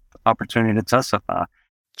given an opportunity to testify.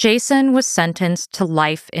 Jason was sentenced to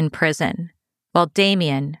life in prison, while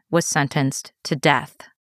Damien was sentenced to death.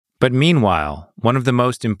 But meanwhile, one of the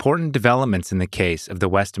most important developments in the case of the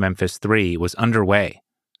West Memphis Three was underway.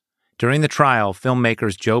 During the trial,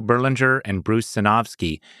 filmmakers Joe Berlinger and Bruce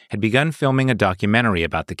Sinofsky had begun filming a documentary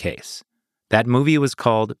about the case. That movie was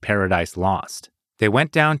called Paradise Lost. They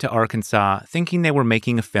went down to Arkansas thinking they were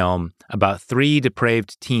making a film about three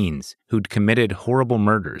depraved teens who'd committed horrible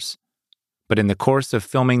murders. But in the course of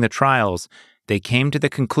filming the trials, they came to the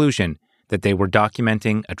conclusion that they were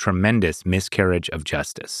documenting a tremendous miscarriage of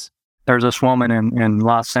justice. There's this woman in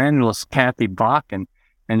Los Angeles, Kathy Bakken,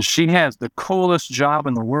 and she has the coolest job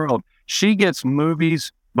in the world. She gets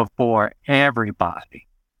movies before everybody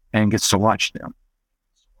and gets to watch them.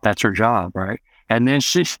 That's her job, right? And then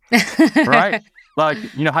she, right? Like,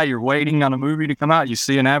 how you're waiting on a movie to come out, you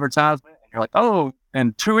see an advertisement, and you're like, oh,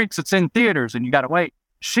 in 2 weeks it's in theaters, and you got to wait.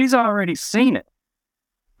 She's already seen it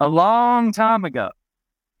a long time ago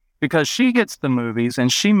because she gets the movies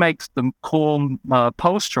and she makes the cool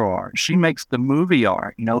poster art. She makes the movie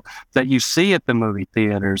art, that you see at the movie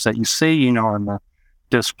theaters, that you see, on the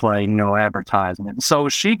display, advertisement. So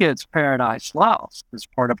she gets Paradise Lost as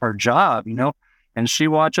part of her job, and she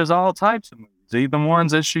watches all types of movies. even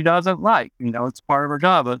ones that she doesn't like. It's part of her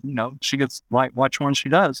job, but, she gets like watch ones she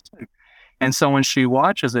does too. And so when she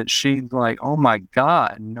watches it, she's like, oh my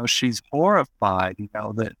God, she's horrified,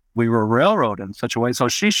 that we were railroaded in such a way. So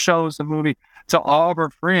she shows the movie to all of her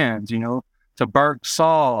friends, to Burke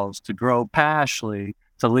Sauls, to Grove Pashley,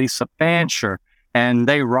 to Lisa Fancher. And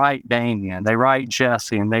they write Damien, they write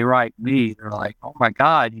Jesse, and they write me. They're like, oh my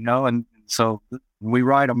God, and so we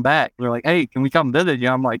write them back. They're like, hey, can we come visit you?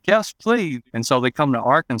 I'm like, yes, please. And so they come to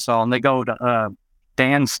Arkansas and they go to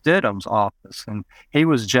Dan Stidham's office. And he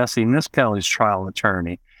was Jesse Miss Kelly's trial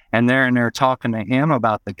attorney. And they're in there talking to him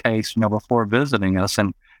about the case, before visiting us.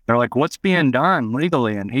 And they're like, what's being done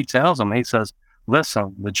legally? And he tells them, he says,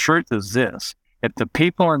 listen, the truth is this. If the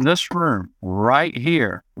people in this room right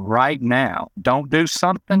here, right now, don't do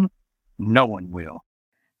something, no one will.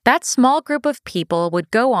 That small group of people would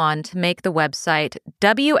go on to make the website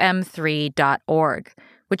WM3.org,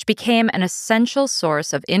 which became an essential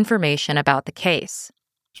source of information about the case.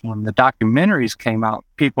 When the documentaries came out,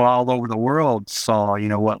 people all over the world saw,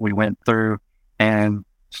 what we went through and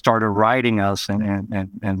started writing us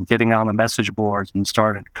and getting on the message boards and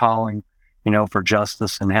started calling, for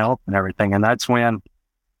justice and help and everything. And that's when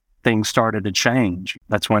things started to change.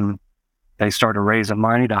 That's when they started raising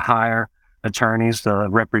money to hire attorneys to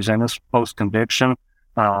represent us post-conviction,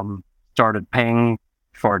 started paying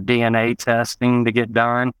for DNA testing to get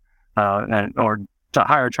done, or to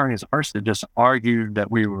hire attorneys first that just argued that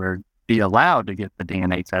we would be allowed to get the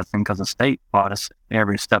DNA testing because the state fought us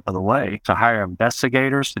every step of the way, to hire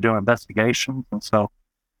investigators to do investigations. And so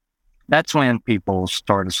that's when people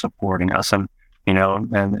started supporting us. And,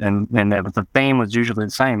 the theme was usually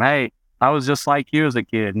the same. Hey, I was just like you as a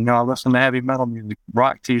kid. I listened to heavy metal music,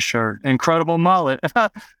 rock t-shirt, incredible mullet,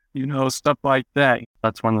 stuff like that.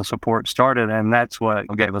 That's when the support started, and that's what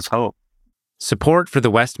gave us hope. Support for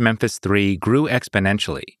the West Memphis Three grew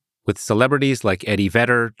exponentially, with celebrities like Eddie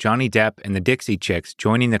Vedder, Johnny Depp, and the Dixie Chicks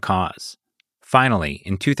joining the cause. Finally,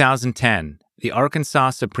 in 2010, the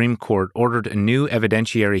Arkansas Supreme Court ordered a new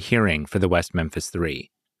evidentiary hearing for the West Memphis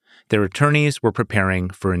Three. Their attorneys were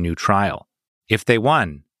preparing for a new trial. If they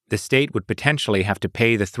won, the state would potentially have to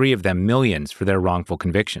pay the three of them millions for their wrongful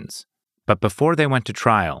convictions. But before they went to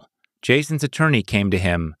trial, Jason's attorney came to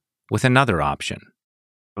him with another option.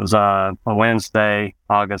 It was a Wednesday,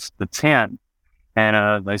 August the 10th,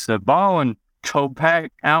 and they said, Baldwin, go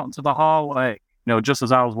back out into the hallway. Just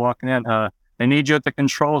as I was walking in, they need you at the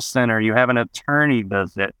control center. You have an attorney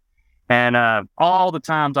visit. And all the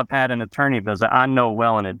times I've had an attorney visit, I know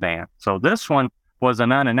well in advance. So this one was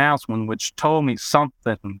an unannounced one, which told me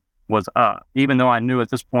something was up, even though I knew at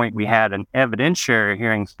this point we had an evidentiary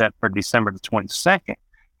hearing set for December the 22nd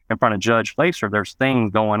in front of Judge Lacer. There's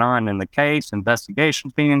things going on in the case,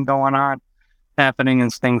 investigations happening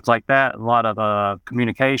and things like that. A lot of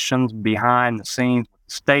communications behind the scenes with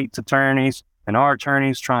the state's attorneys and our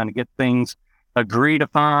attorneys trying to get things agreed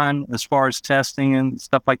upon as far as testing and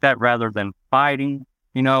stuff like that, rather than fighting,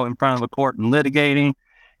 in front of the court and litigating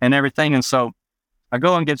and everything. And so I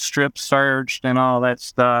go and get strip searched and all that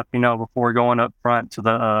stuff, before going up front to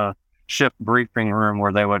the shift briefing room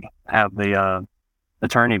where they would have the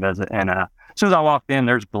attorney visit. And as soon as I walked in,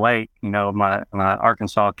 there's Blake, my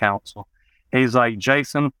Arkansas counsel. He's like,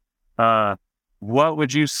 Jason, what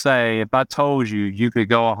would you say if I told you you could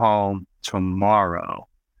go home tomorrow?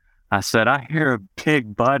 I said, I hear a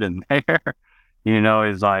big butt in there.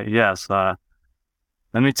 He's like, yes, let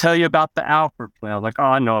me tell you about the Alford plea. I was like, oh,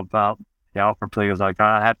 I know about the Alford plea. He was like,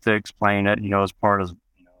 I have to explain it, as part of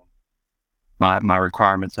my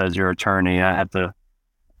requirements as your attorney. I have to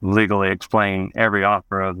legally explain every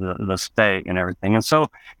offer of the state and everything. And so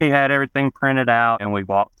he had everything printed out and we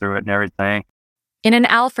walked through it and everything. In an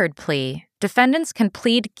Alford plea, defendants can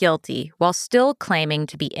plead guilty while still claiming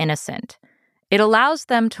to be innocent. It allows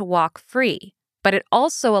them to walk free, but it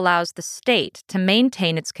also allows the state to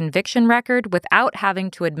maintain its conviction record without having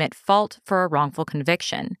to admit fault for a wrongful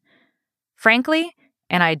conviction. Frankly,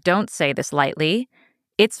 and I don't say this lightly,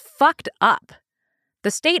 it's fucked up. The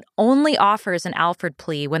state only offers an Alford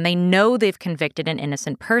plea when they know they've convicted an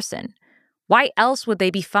innocent person. Why else would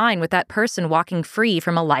they be fine with that person walking free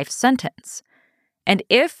from a life sentence? And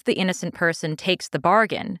if the innocent person takes the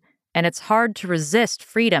bargain, and it's hard to resist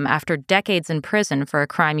freedom after decades in prison for a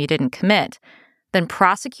crime you didn't commit, then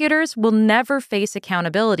prosecutors will never face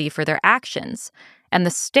accountability for their actions, and the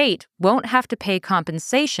state won't have to pay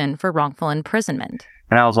compensation for wrongful imprisonment.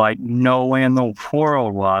 And I was like, no way in the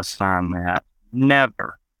world will I sign that.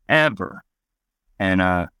 Never, ever. And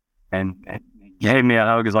gave me a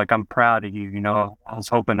hug. He's like, I'm proud of you. I was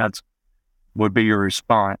hoping that's would be your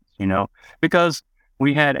response, because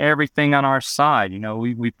we had everything on our side.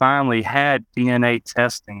 We finally had DNA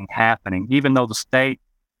testing happening, even though the state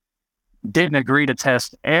didn't agree to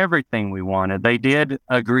test everything we wanted. They did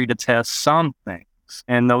agree to test some things,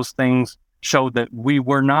 and those things showed that we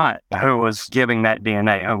were not who was giving that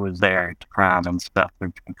DNA, who was there at the crime and stuff,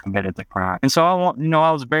 who committed the crime. And so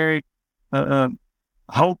I was very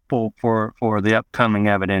hopeful for the upcoming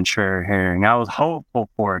evidentiary hearing. I was hopeful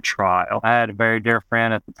for a trial. I had a very dear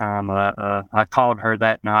friend at the time. I called her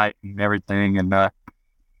that night and everything, and of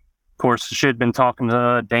course, she had been talking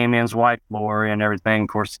to Damien's wife, Lori, and everything. Of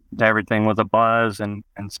course, everything was a buzz and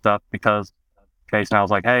stuff because case. And I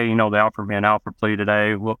was like, hey, they offered me an Alford plea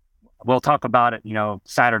today. We'll talk about it,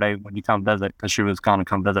 Saturday when you come visit, because she was going to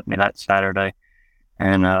come visit me that Saturday.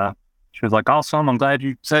 And she was like, awesome, I'm glad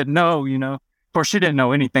you said no, Of course, she didn't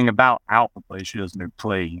know anything about Alford plea. She just knew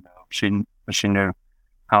plea, She knew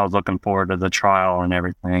I was looking forward to the trial and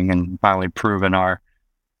everything, and finally proving our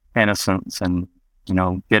innocence and,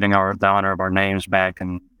 getting the honor of our names back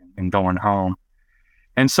and going home.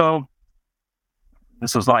 And so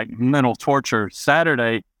this was like mental torture.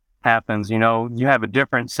 Saturday happens, you have a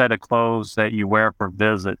different set of clothes that you wear for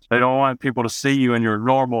visits. They don't want people to see you in your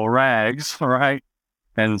normal rags, right?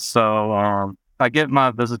 And so I get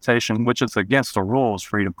my visitation, which is against the rules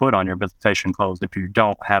for you to put on your visitation clothes if you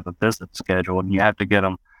don't have a visit scheduled. And you have to get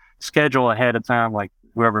them scheduled ahead of time, like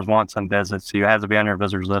whoever wants some visits. So you have to be on your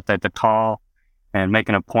visitor's list. They have to call and make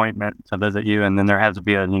an appointment to visit you. And then there has to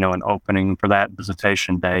be an opening for that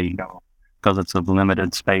visitation day, because it's of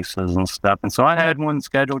limited spaces and stuff. And so I had one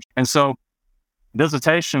scheduled. And so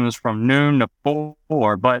visitation is from noon to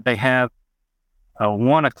 4, but they have a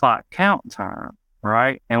 1 o'clock count time,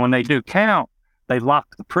 right? And when they do count, they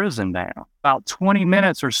lock the prison down about 20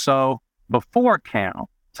 minutes or so before count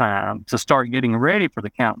time to start getting ready for the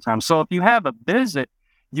count time. So if you have a visit,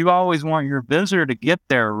 you always want your visitor to get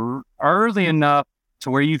there early enough to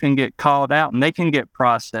where you can get called out and they can get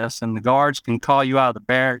processed, and the guards can call you out of the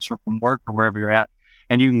barracks or from work or wherever you're at,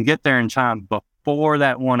 and you can get there in time before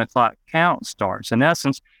that 1 o'clock count starts. In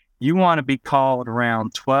essence, you want to be called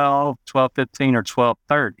around 12, 12:15 or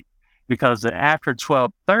 12:30, because after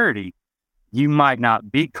 12:30, you might not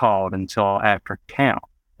be called until after count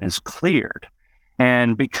is cleared.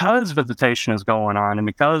 And because visitation is going on and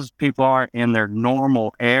because people aren't in their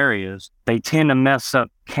normal areas, they tend to mess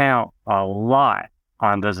up count a lot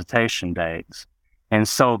on visitation days. And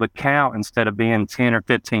so the count, instead of being 10 or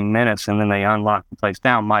 15 minutes and then they unlock the place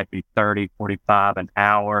down, might be 30, 45, an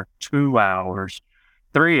hour, 2 hours,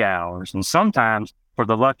 3 hours. And sometimes for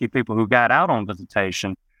the lucky people who got out on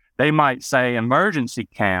visitation, they might say emergency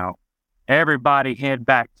count, everybody head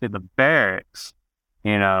back to the barracks,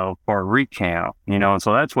 for a recount, and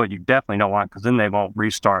so that's what you definitely don't want, because then they won't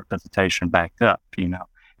restart visitation back up,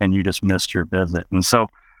 and you just missed your visit. And so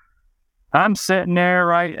I'm sitting there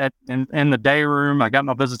right in the day room. I got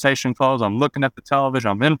my visitation clothes. I'm looking at the television.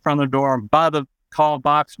 I'm in front of the door. I'm by the call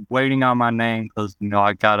box waiting on my name because,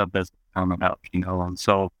 I got a visit coming up, and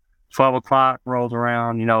so 12 o'clock rolls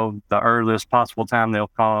around, the earliest possible time they'll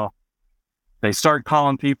call. They start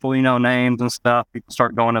calling people, names and stuff. People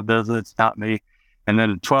start going to visits, not me. And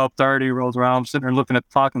then 12:30 rolls around. I'm sitting there looking at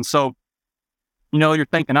the clock. And so, you're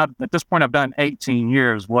thinking, at this point, I've done 18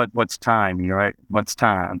 years. What's time, right? What's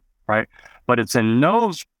time, right? But it's in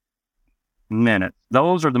those minutes.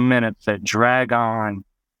 Those are the minutes that drag on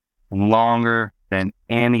longer than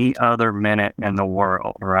any other minute in the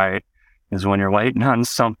world, right? Is when you're waiting on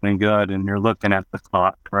something good and you're looking at the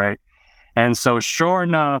clock, right? And so sure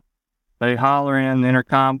enough, they holler in the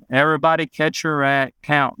intercom, everybody catch your rat,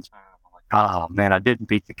 count time. Oh man, I didn't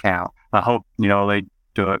beat the count. I hope, they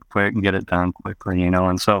do it quick and get it done quickly,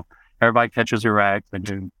 and so everybody catches your rack. They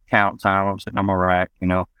do count time. I'm sitting on my rack,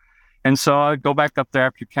 and so I go back up there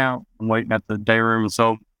after count. I'm waiting at the day room. And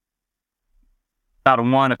so about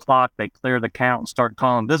 1 o'clock, they clear the count and start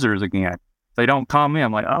calling visitors again. If they don't call me,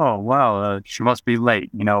 I'm like, oh, wow, she must be late,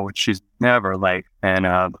 which she's never late. And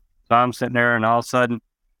so I'm sitting there, and all of a sudden,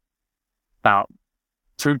 about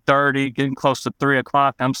 2:30, getting close to 3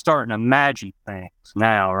 o'clock, I'm starting to imagine things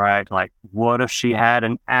now, right? Like, what if she had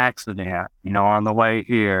an accident, on the way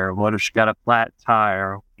here? What if she got a flat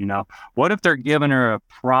tire? What if they're giving her a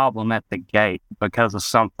problem at the gate because of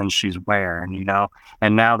something she's wearing,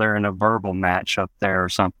 and now they're in a verbal match up there or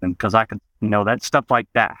something? Because I could, that stuff like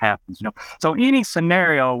that happens, So any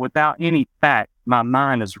scenario without any fact, my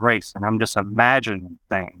mind is racing. I'm just imagining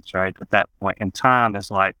things, right? At that point in time,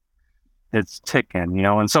 it's like, it's ticking,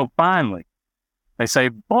 and so finally they say,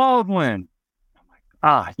 Baldwin.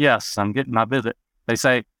 I'm like, yes, I'm getting my visit. They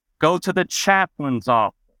say, go to the chaplain's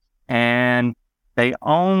office and they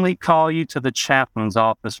only call you to the chaplain's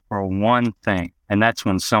office for one thing, and that's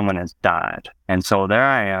when someone has died. And so there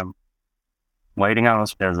I am, waiting on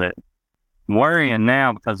this visit, worrying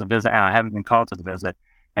now because the visit, I haven't been called to the visit,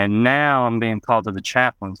 and now I'm being called to the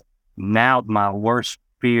chaplain's. Now my worst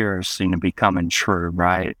fears seem to be coming true,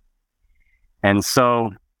 right? And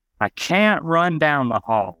so I can't run down the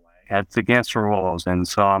hallway. That's against the rules. And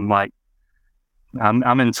so I'm like,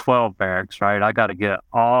 I'm in 12 barracks, right? I got to get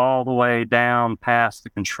all the way down past the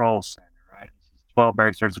control center, right? 12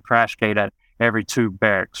 barracks, there's a crash gate at every 2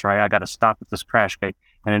 barracks, right? I got to stop at this crash gate.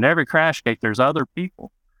 And at every crash gate, there's other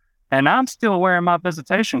people. And I'm still wearing my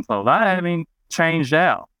visitation clothes. I haven't even changed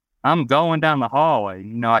out. I'm going down the hallway.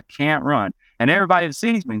 I can't run. And everybody that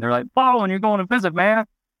sees me, they're like, Baldwin, you're going to visit, man.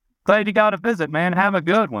 Glad you got a visit, man. Have a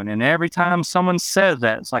good one. And every time someone says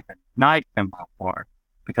that, it's like a knife in my heart,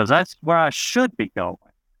 because that's where I should be going.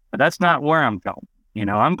 But that's not where I'm going.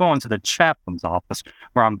 I'm going to the chaplain's office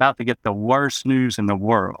where I'm about to get the worst news in the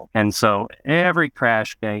world. And so every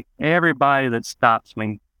crash gate, everybody that stops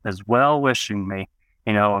me is well wishing me,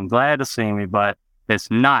 I'm glad to see me, but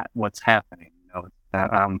it's not what's happening.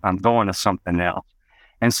 I'm going to something else.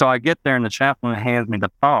 And so I get there and the chaplain hands me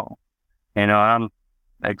the phone. I'm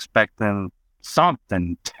expecting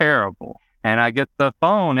something terrible. And I get the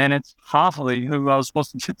phone and it's Holly, who I was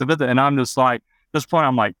supposed to get the visit. And I'm just like, at this point,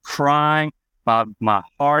 I'm like crying. My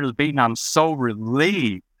heart is beating. I'm so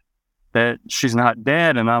relieved that she's not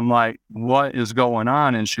dead. And I'm like, what is going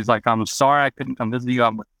on? And she's like, I'm sorry I couldn't come visit you.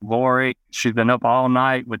 I'm with Lori. She's been up all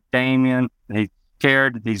night with Damien. He's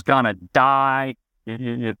scared that he's going to die.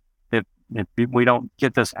 If we don't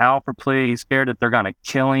get this Alfred plea, he's scared that they're going to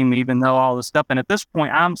kill him, even though all this stuff. And at this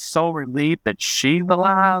point, I'm so relieved that she's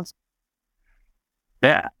alive.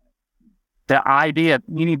 That the idea of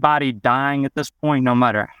anybody dying at this point, no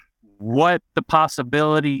matter what the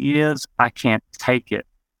possibility is, I can't take it.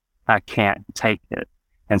 I can't take it.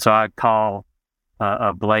 And so I call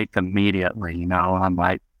Blake immediately. I'm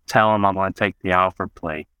like, tell him I'm going to take the Alfred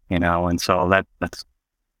plea. And so that's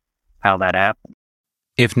how that happened.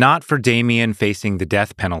 If not for Damien facing the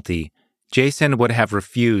death penalty, Jason would have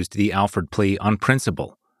refused the Alfred plea on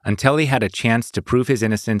principle until he had a chance to prove his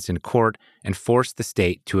innocence in court and force the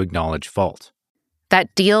state to acknowledge fault.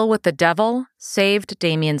 That deal with the devil saved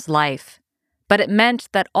Damien's life, but it meant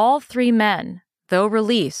that all 3 men, though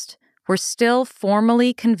released, were still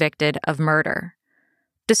formally convicted of murder.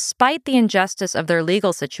 Despite the injustice of their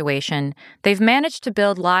legal situation, they've managed to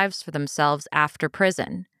build lives for themselves after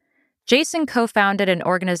prison. Jason co-founded an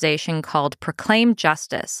organization called Proclaim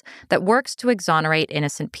Justice that works to exonerate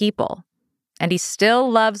innocent people. And he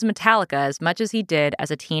still loves Metallica as much as he did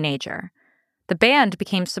as a teenager. The band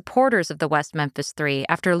became supporters of the West Memphis Three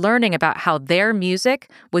after learning about how their music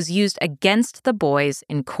was used against the boys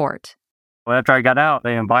in court. Well, after I got out,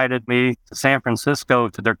 they invited me to San Francisco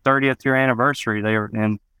to their 30th year anniversary. They were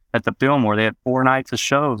at the Fillmore. They had 4 nights of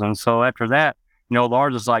shows. And so after that,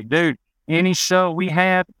 Lars was like, dude, any show we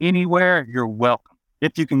have anywhere, you're welcome,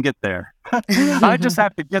 if you can get there. I just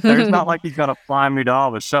have to get there. It's not like he's going to fly me to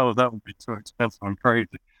all the shows. That would be too expensive and crazy.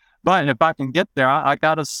 But if I can get there, I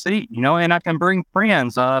got a seat, and I can bring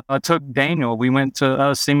friends. I took Daniel. We went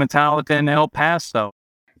to see Metallica in El Paso.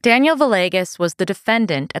 Daniel Villegas was the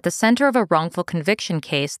defendant at the center of a wrongful conviction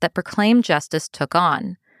case that Proclaim Justice took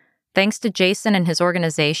on. Thanks to Jason and his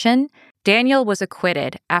organization, Daniel was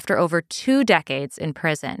acquitted after over 2 decades in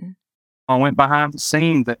prison. I went behind the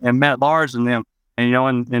scenes and met Lars and them,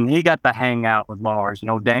 and he got to hang out with Lars,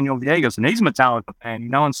 Daniel Villegas, and he's a Metallica fan,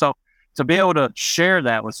 and so to be able to share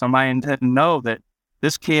that with somebody and to know that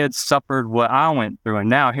this kid suffered what I went through, and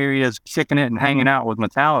now here he is kicking it and hanging out with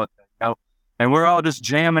Metallica, and we're all just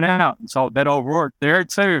jamming out. And so Beto O'Rourke there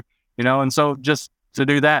too, and so just to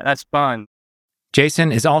do that, that's fun.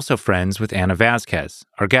 Jason is also friends with Ana Vazquez,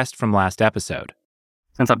 our guest from last episode.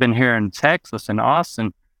 Since I've been here in Texas and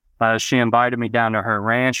Austin, she invited me down to her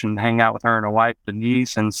ranch and hang out with her and her wife,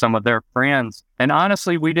 Denise, and some of their friends. And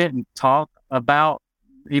honestly, we didn't talk about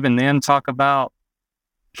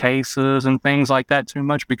cases and things like that too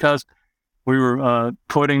much, because we were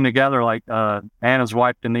putting together Anna's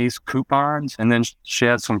wife, Denise, coupons. And then she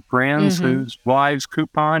had some friends whose wives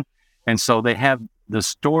coupon. And so they have the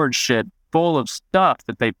storage shed full of stuff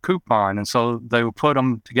that they coupon. And so they would put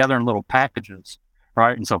them together in little packages,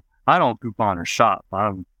 right? And so I don't coupon or shop.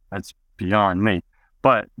 That's beyond me.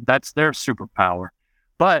 But that's their superpower.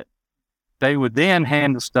 But they would then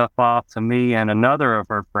hand the stuff off to me and another of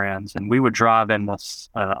her friends, and we would drive into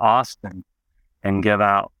Austin and give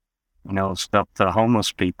out, stuff to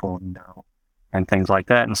homeless people, and things like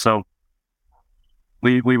that. And so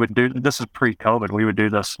we would do, this is pre-COVID, we would do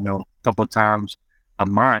this, a couple of times a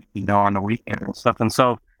month, on the weekend and stuff.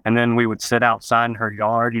 And then we would sit outside in her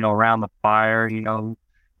yard, around the fire,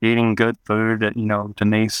 eating good food that,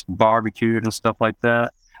 Denise barbecued and stuff like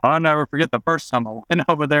that. I'll never forget the first time I went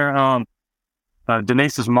over there.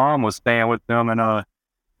 Denise's mom was staying with them, and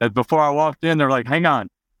before I walked in, they're like, "Hang on,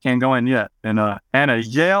 can't go in yet." And Anna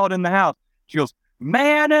yelled in the house. She goes,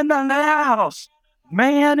 "Man in the house!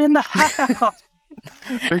 Man in the house!"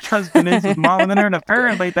 Because Denise's mom was in there, and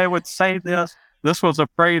apparently they would say this. This was a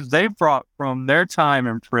phrase they brought from their time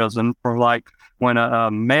in prison for like when a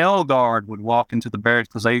male guard would walk into the barracks,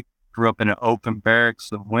 because they grew up in an open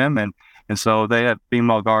barracks of women. And so they had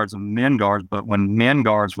female guards and men guards. But when men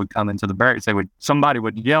guards would come into the barracks, somebody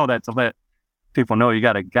would yell that to let people know you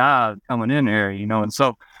got a guy coming in there, And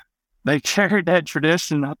so they carried that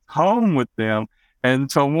tradition up home with them. And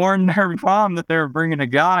to warn their mom that they were bringing a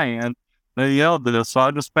guy in, they yelled at us. So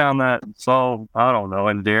I just found that so, I don't know,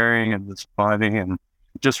 endearing and just funny and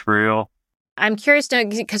just real. I'm curious to,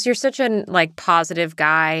 because you're such a positive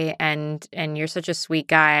guy and you're such a sweet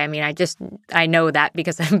guy. I mean, I know that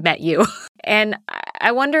because I've met you. And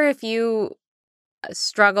I wonder if you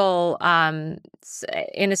struggle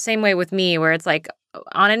in the same way with me, where it's like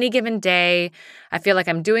on any given day, I feel like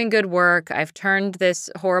I'm doing good work. I've turned this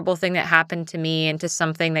horrible thing that happened to me into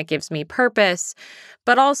something that gives me purpose.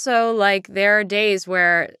 But also, there are days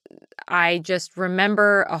where I just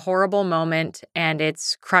remember a horrible moment and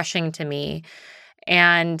it's crushing to me.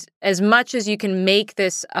 And as much as you can make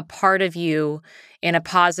this a part of you in a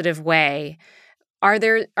positive way, are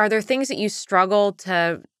there things that you struggle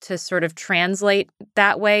to sort of translate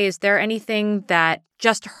that way? Is there anything that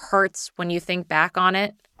just hurts when you think back on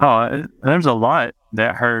it? Oh, there's a lot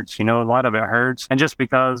that hurts, a lot of it hurts. And just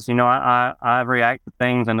because, I react to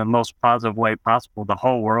things in the most positive way possible, the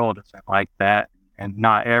whole world isn't like that. And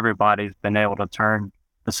not everybody's been able to turn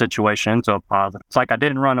the situation into a positive. It's like I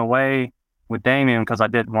didn't run away with Damien because I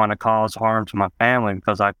didn't want to cause harm to my family,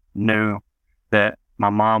 because I knew that my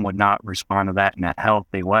mom would not respond to that in a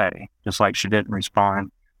healthy way. Just like she didn't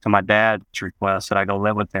respond to my dad's request that I go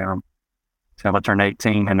live with him until I turned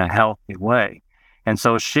 18 in a healthy way. And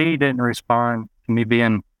so she didn't respond to me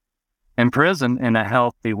being in prison in a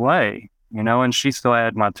healthy way, and she still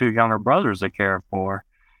had my 2 younger brothers to care for.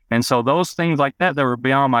 And so those things like that were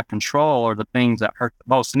beyond my control are the things that hurt the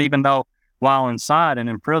most. And even though while inside and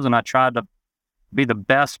in prison, I tried to be the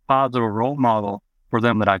best positive role model for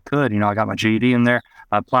them that I could. I got my GED in there.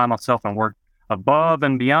 I applied myself and worked above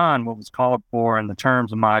and beyond what was called for in the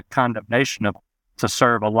terms of my condemnation to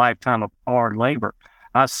serve a lifetime of hard labor.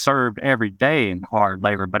 I served every day in hard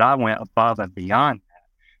labor, but I went above and beyond that.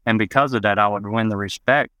 And because of that, I would win the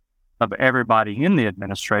respect of everybody in the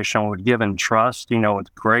administration, would give them trust,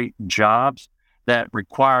 with great jobs that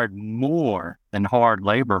required more than hard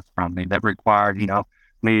labor from me, that required,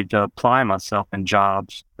 me to apply myself in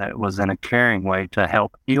jobs that was in a caring way to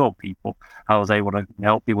help heal people. I was able to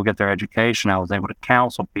help people get their education. I was able to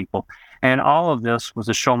counsel people. And all of this was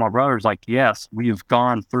to show my brothers, yes, we've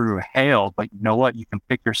gone through hell, but you know what? You can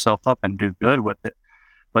pick yourself up and do good with it.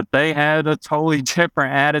 But they had a totally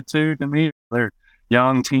different attitude to me. They're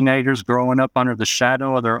young teenagers growing up under the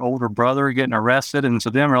shadow of their older brother getting arrested. And to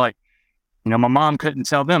them, they're like, my mom couldn't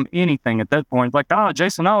tell them anything at that point. Like, oh,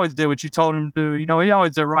 Jason always did what you told him to do. He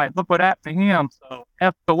always did right. Look what happened to him. So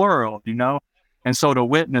F the world, And so to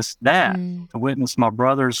witness that, to witness my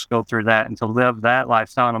brothers go through that and to live that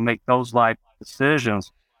lifestyle and to make those life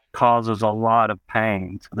decisions causes a lot of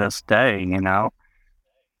pain to this day,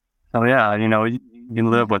 So yeah, you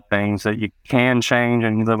live with things that you can change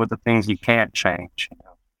and you live with the things you can't change.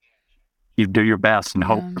 You do your best and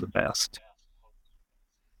hope for the best.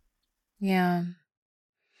 Yeah.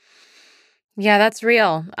 Yeah, that's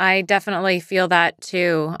real. I definitely feel that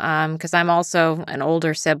too, because I'm also an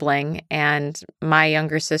older sibling, and my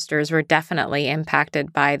younger sisters were definitely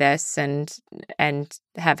impacted by this and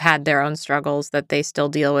have had their own struggles that they still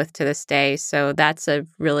deal with to this day. So that's a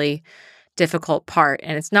really difficult part,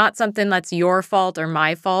 and it's not something that's your fault or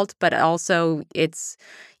my fault, but also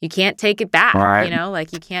you can't take it back.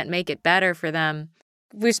 Right. You can't make it better for them.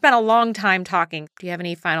 We've spent a long time talking. Do you have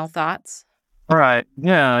any final thoughts? Right.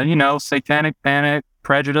 Yeah. Satanic panic,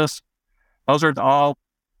 prejudice. Those are all,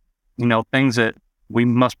 things that we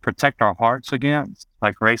must protect our hearts against,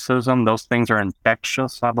 like racism. Those things are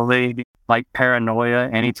infectious, I believe, like paranoia,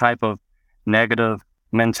 any type of negative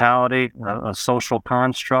mentality, a social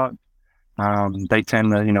construct. They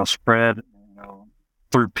tend to, spread,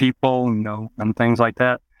 through people, and things like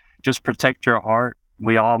that. Just protect your heart.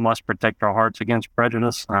 We all must protect our hearts against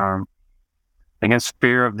prejudice. against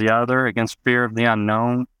fear of the other, against fear of the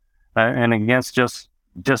unknown, and against just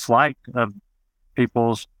dislike of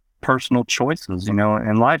people's personal choices, and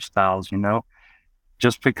lifestyles.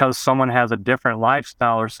 Just because someone has a different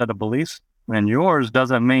lifestyle or set of beliefs than yours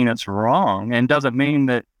doesn't mean it's wrong, and doesn't mean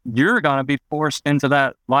that you're going to be forced into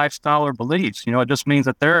that lifestyle or beliefs. It just means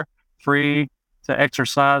that they're free to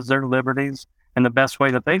exercise their liberties in the best way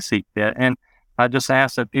that they see fit. And I just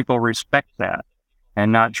ask that people respect that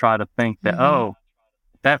and not try to think that, oh,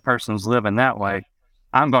 that person's living that way,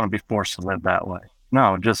 I'm going to be forced to live that way.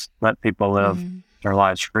 No, just let people live their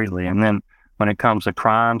lives freely. And then when it comes to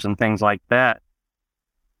crimes and things like that,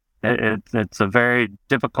 it's a very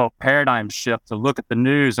difficult paradigm shift to look at the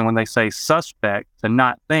news, and when they say suspect, to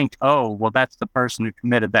not think, oh, well, that's the person who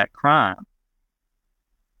committed that crime.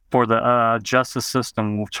 For the justice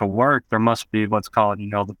system to work, there must be what's called,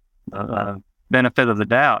 the benefit of the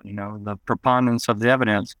doubt, the preponderance of the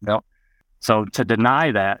evidence. So to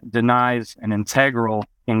deny that denies an integral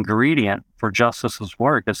ingredient for justice's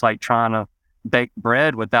work. It's like trying to bake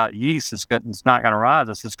bread without yeast. It's not going to rise.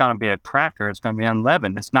 It's going to be a cracker. It's going to be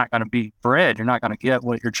unleavened. It's not going to be bread. You're not going to get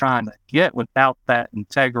what you're trying to get without that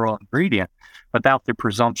integral ingredient, without the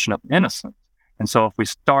presumption of innocence. And so if we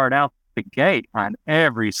start out the gate on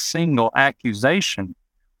every single accusation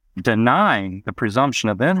denying the presumption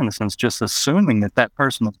of innocence, just assuming that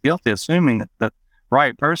person was guilty, assuming that the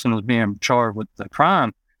right person was being charged with the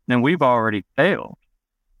crime, then we've already failed.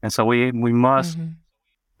 And so we must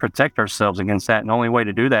protect ourselves against that. And the only way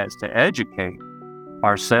to do that is to educate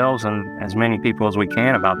ourselves and as many people as we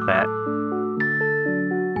can about that.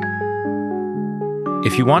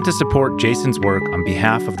 If you want to support Jason's work on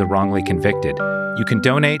behalf of the wrongly convicted, you can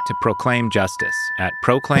donate to Proclaim Justice at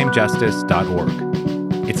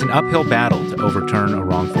proclaimjustice.org. It's an uphill battle to overturn a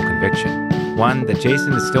wrongful conviction, one that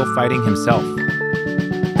Jason is still fighting himself.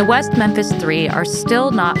 The West Memphis Three are still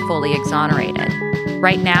not fully exonerated.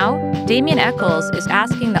 Right now, Damien Echols is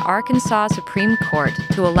asking the Arkansas Supreme Court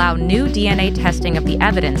to allow new DNA testing of the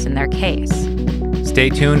evidence in their case. Stay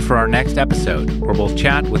tuned for our next episode, where we'll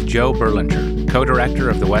chat with Joe Berlinger, co-director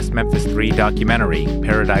of the West Memphis 3 documentary,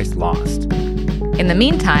 Paradise Lost. In the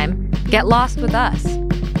meantime, get lost with us.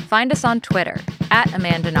 Find us on Twitter,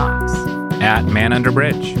 @AmandaKnox.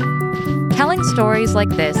 @ManUnderBridge. Telling stories like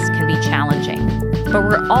this can be challenging, but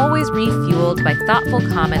we're always refueled by thoughtful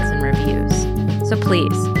comments and reviews. So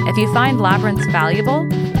please, if you find Labyrinths valuable,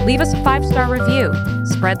 leave us a 5-star review,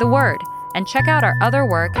 spread the word, and check out our other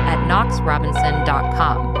work at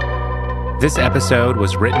knoxrobinson.com. This episode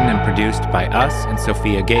was written and produced by us and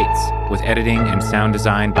Sophia Gates, with editing and sound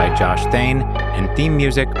design by Josh Thane and theme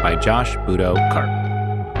music by Josh Budo Carp.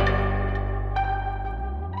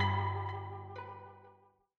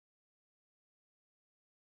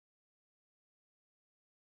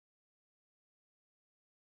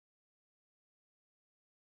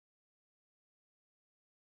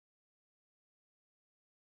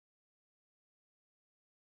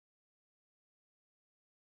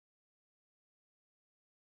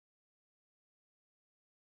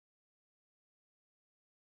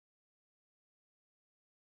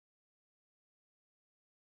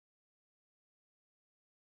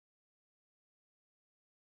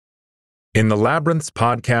 In the Labyrinths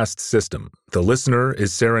podcast system, the listener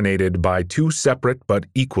is serenaded by two separate but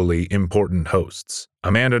equally important hosts,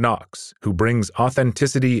 Amanda Knox, who brings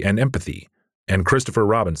authenticity and empathy, and Christopher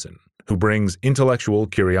Robinson, who brings intellectual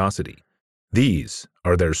curiosity. These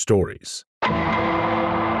are their stories.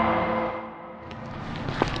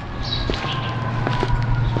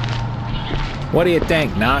 What do you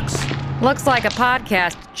think, Knox? Looks like a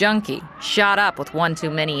podcast junkie, shot up with one too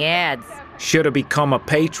many ads. Should have become a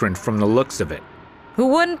patron from the looks of it. Who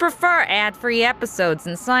wouldn't prefer ad-free episodes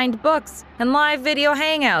and signed books and live video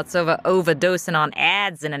hangouts over overdosing on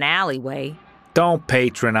ads in an alleyway? Don't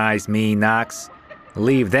patronize me, Knox.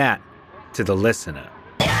 Leave that to the listener.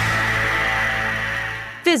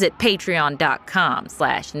 Visit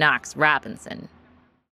patreon.com/Knox Robinson.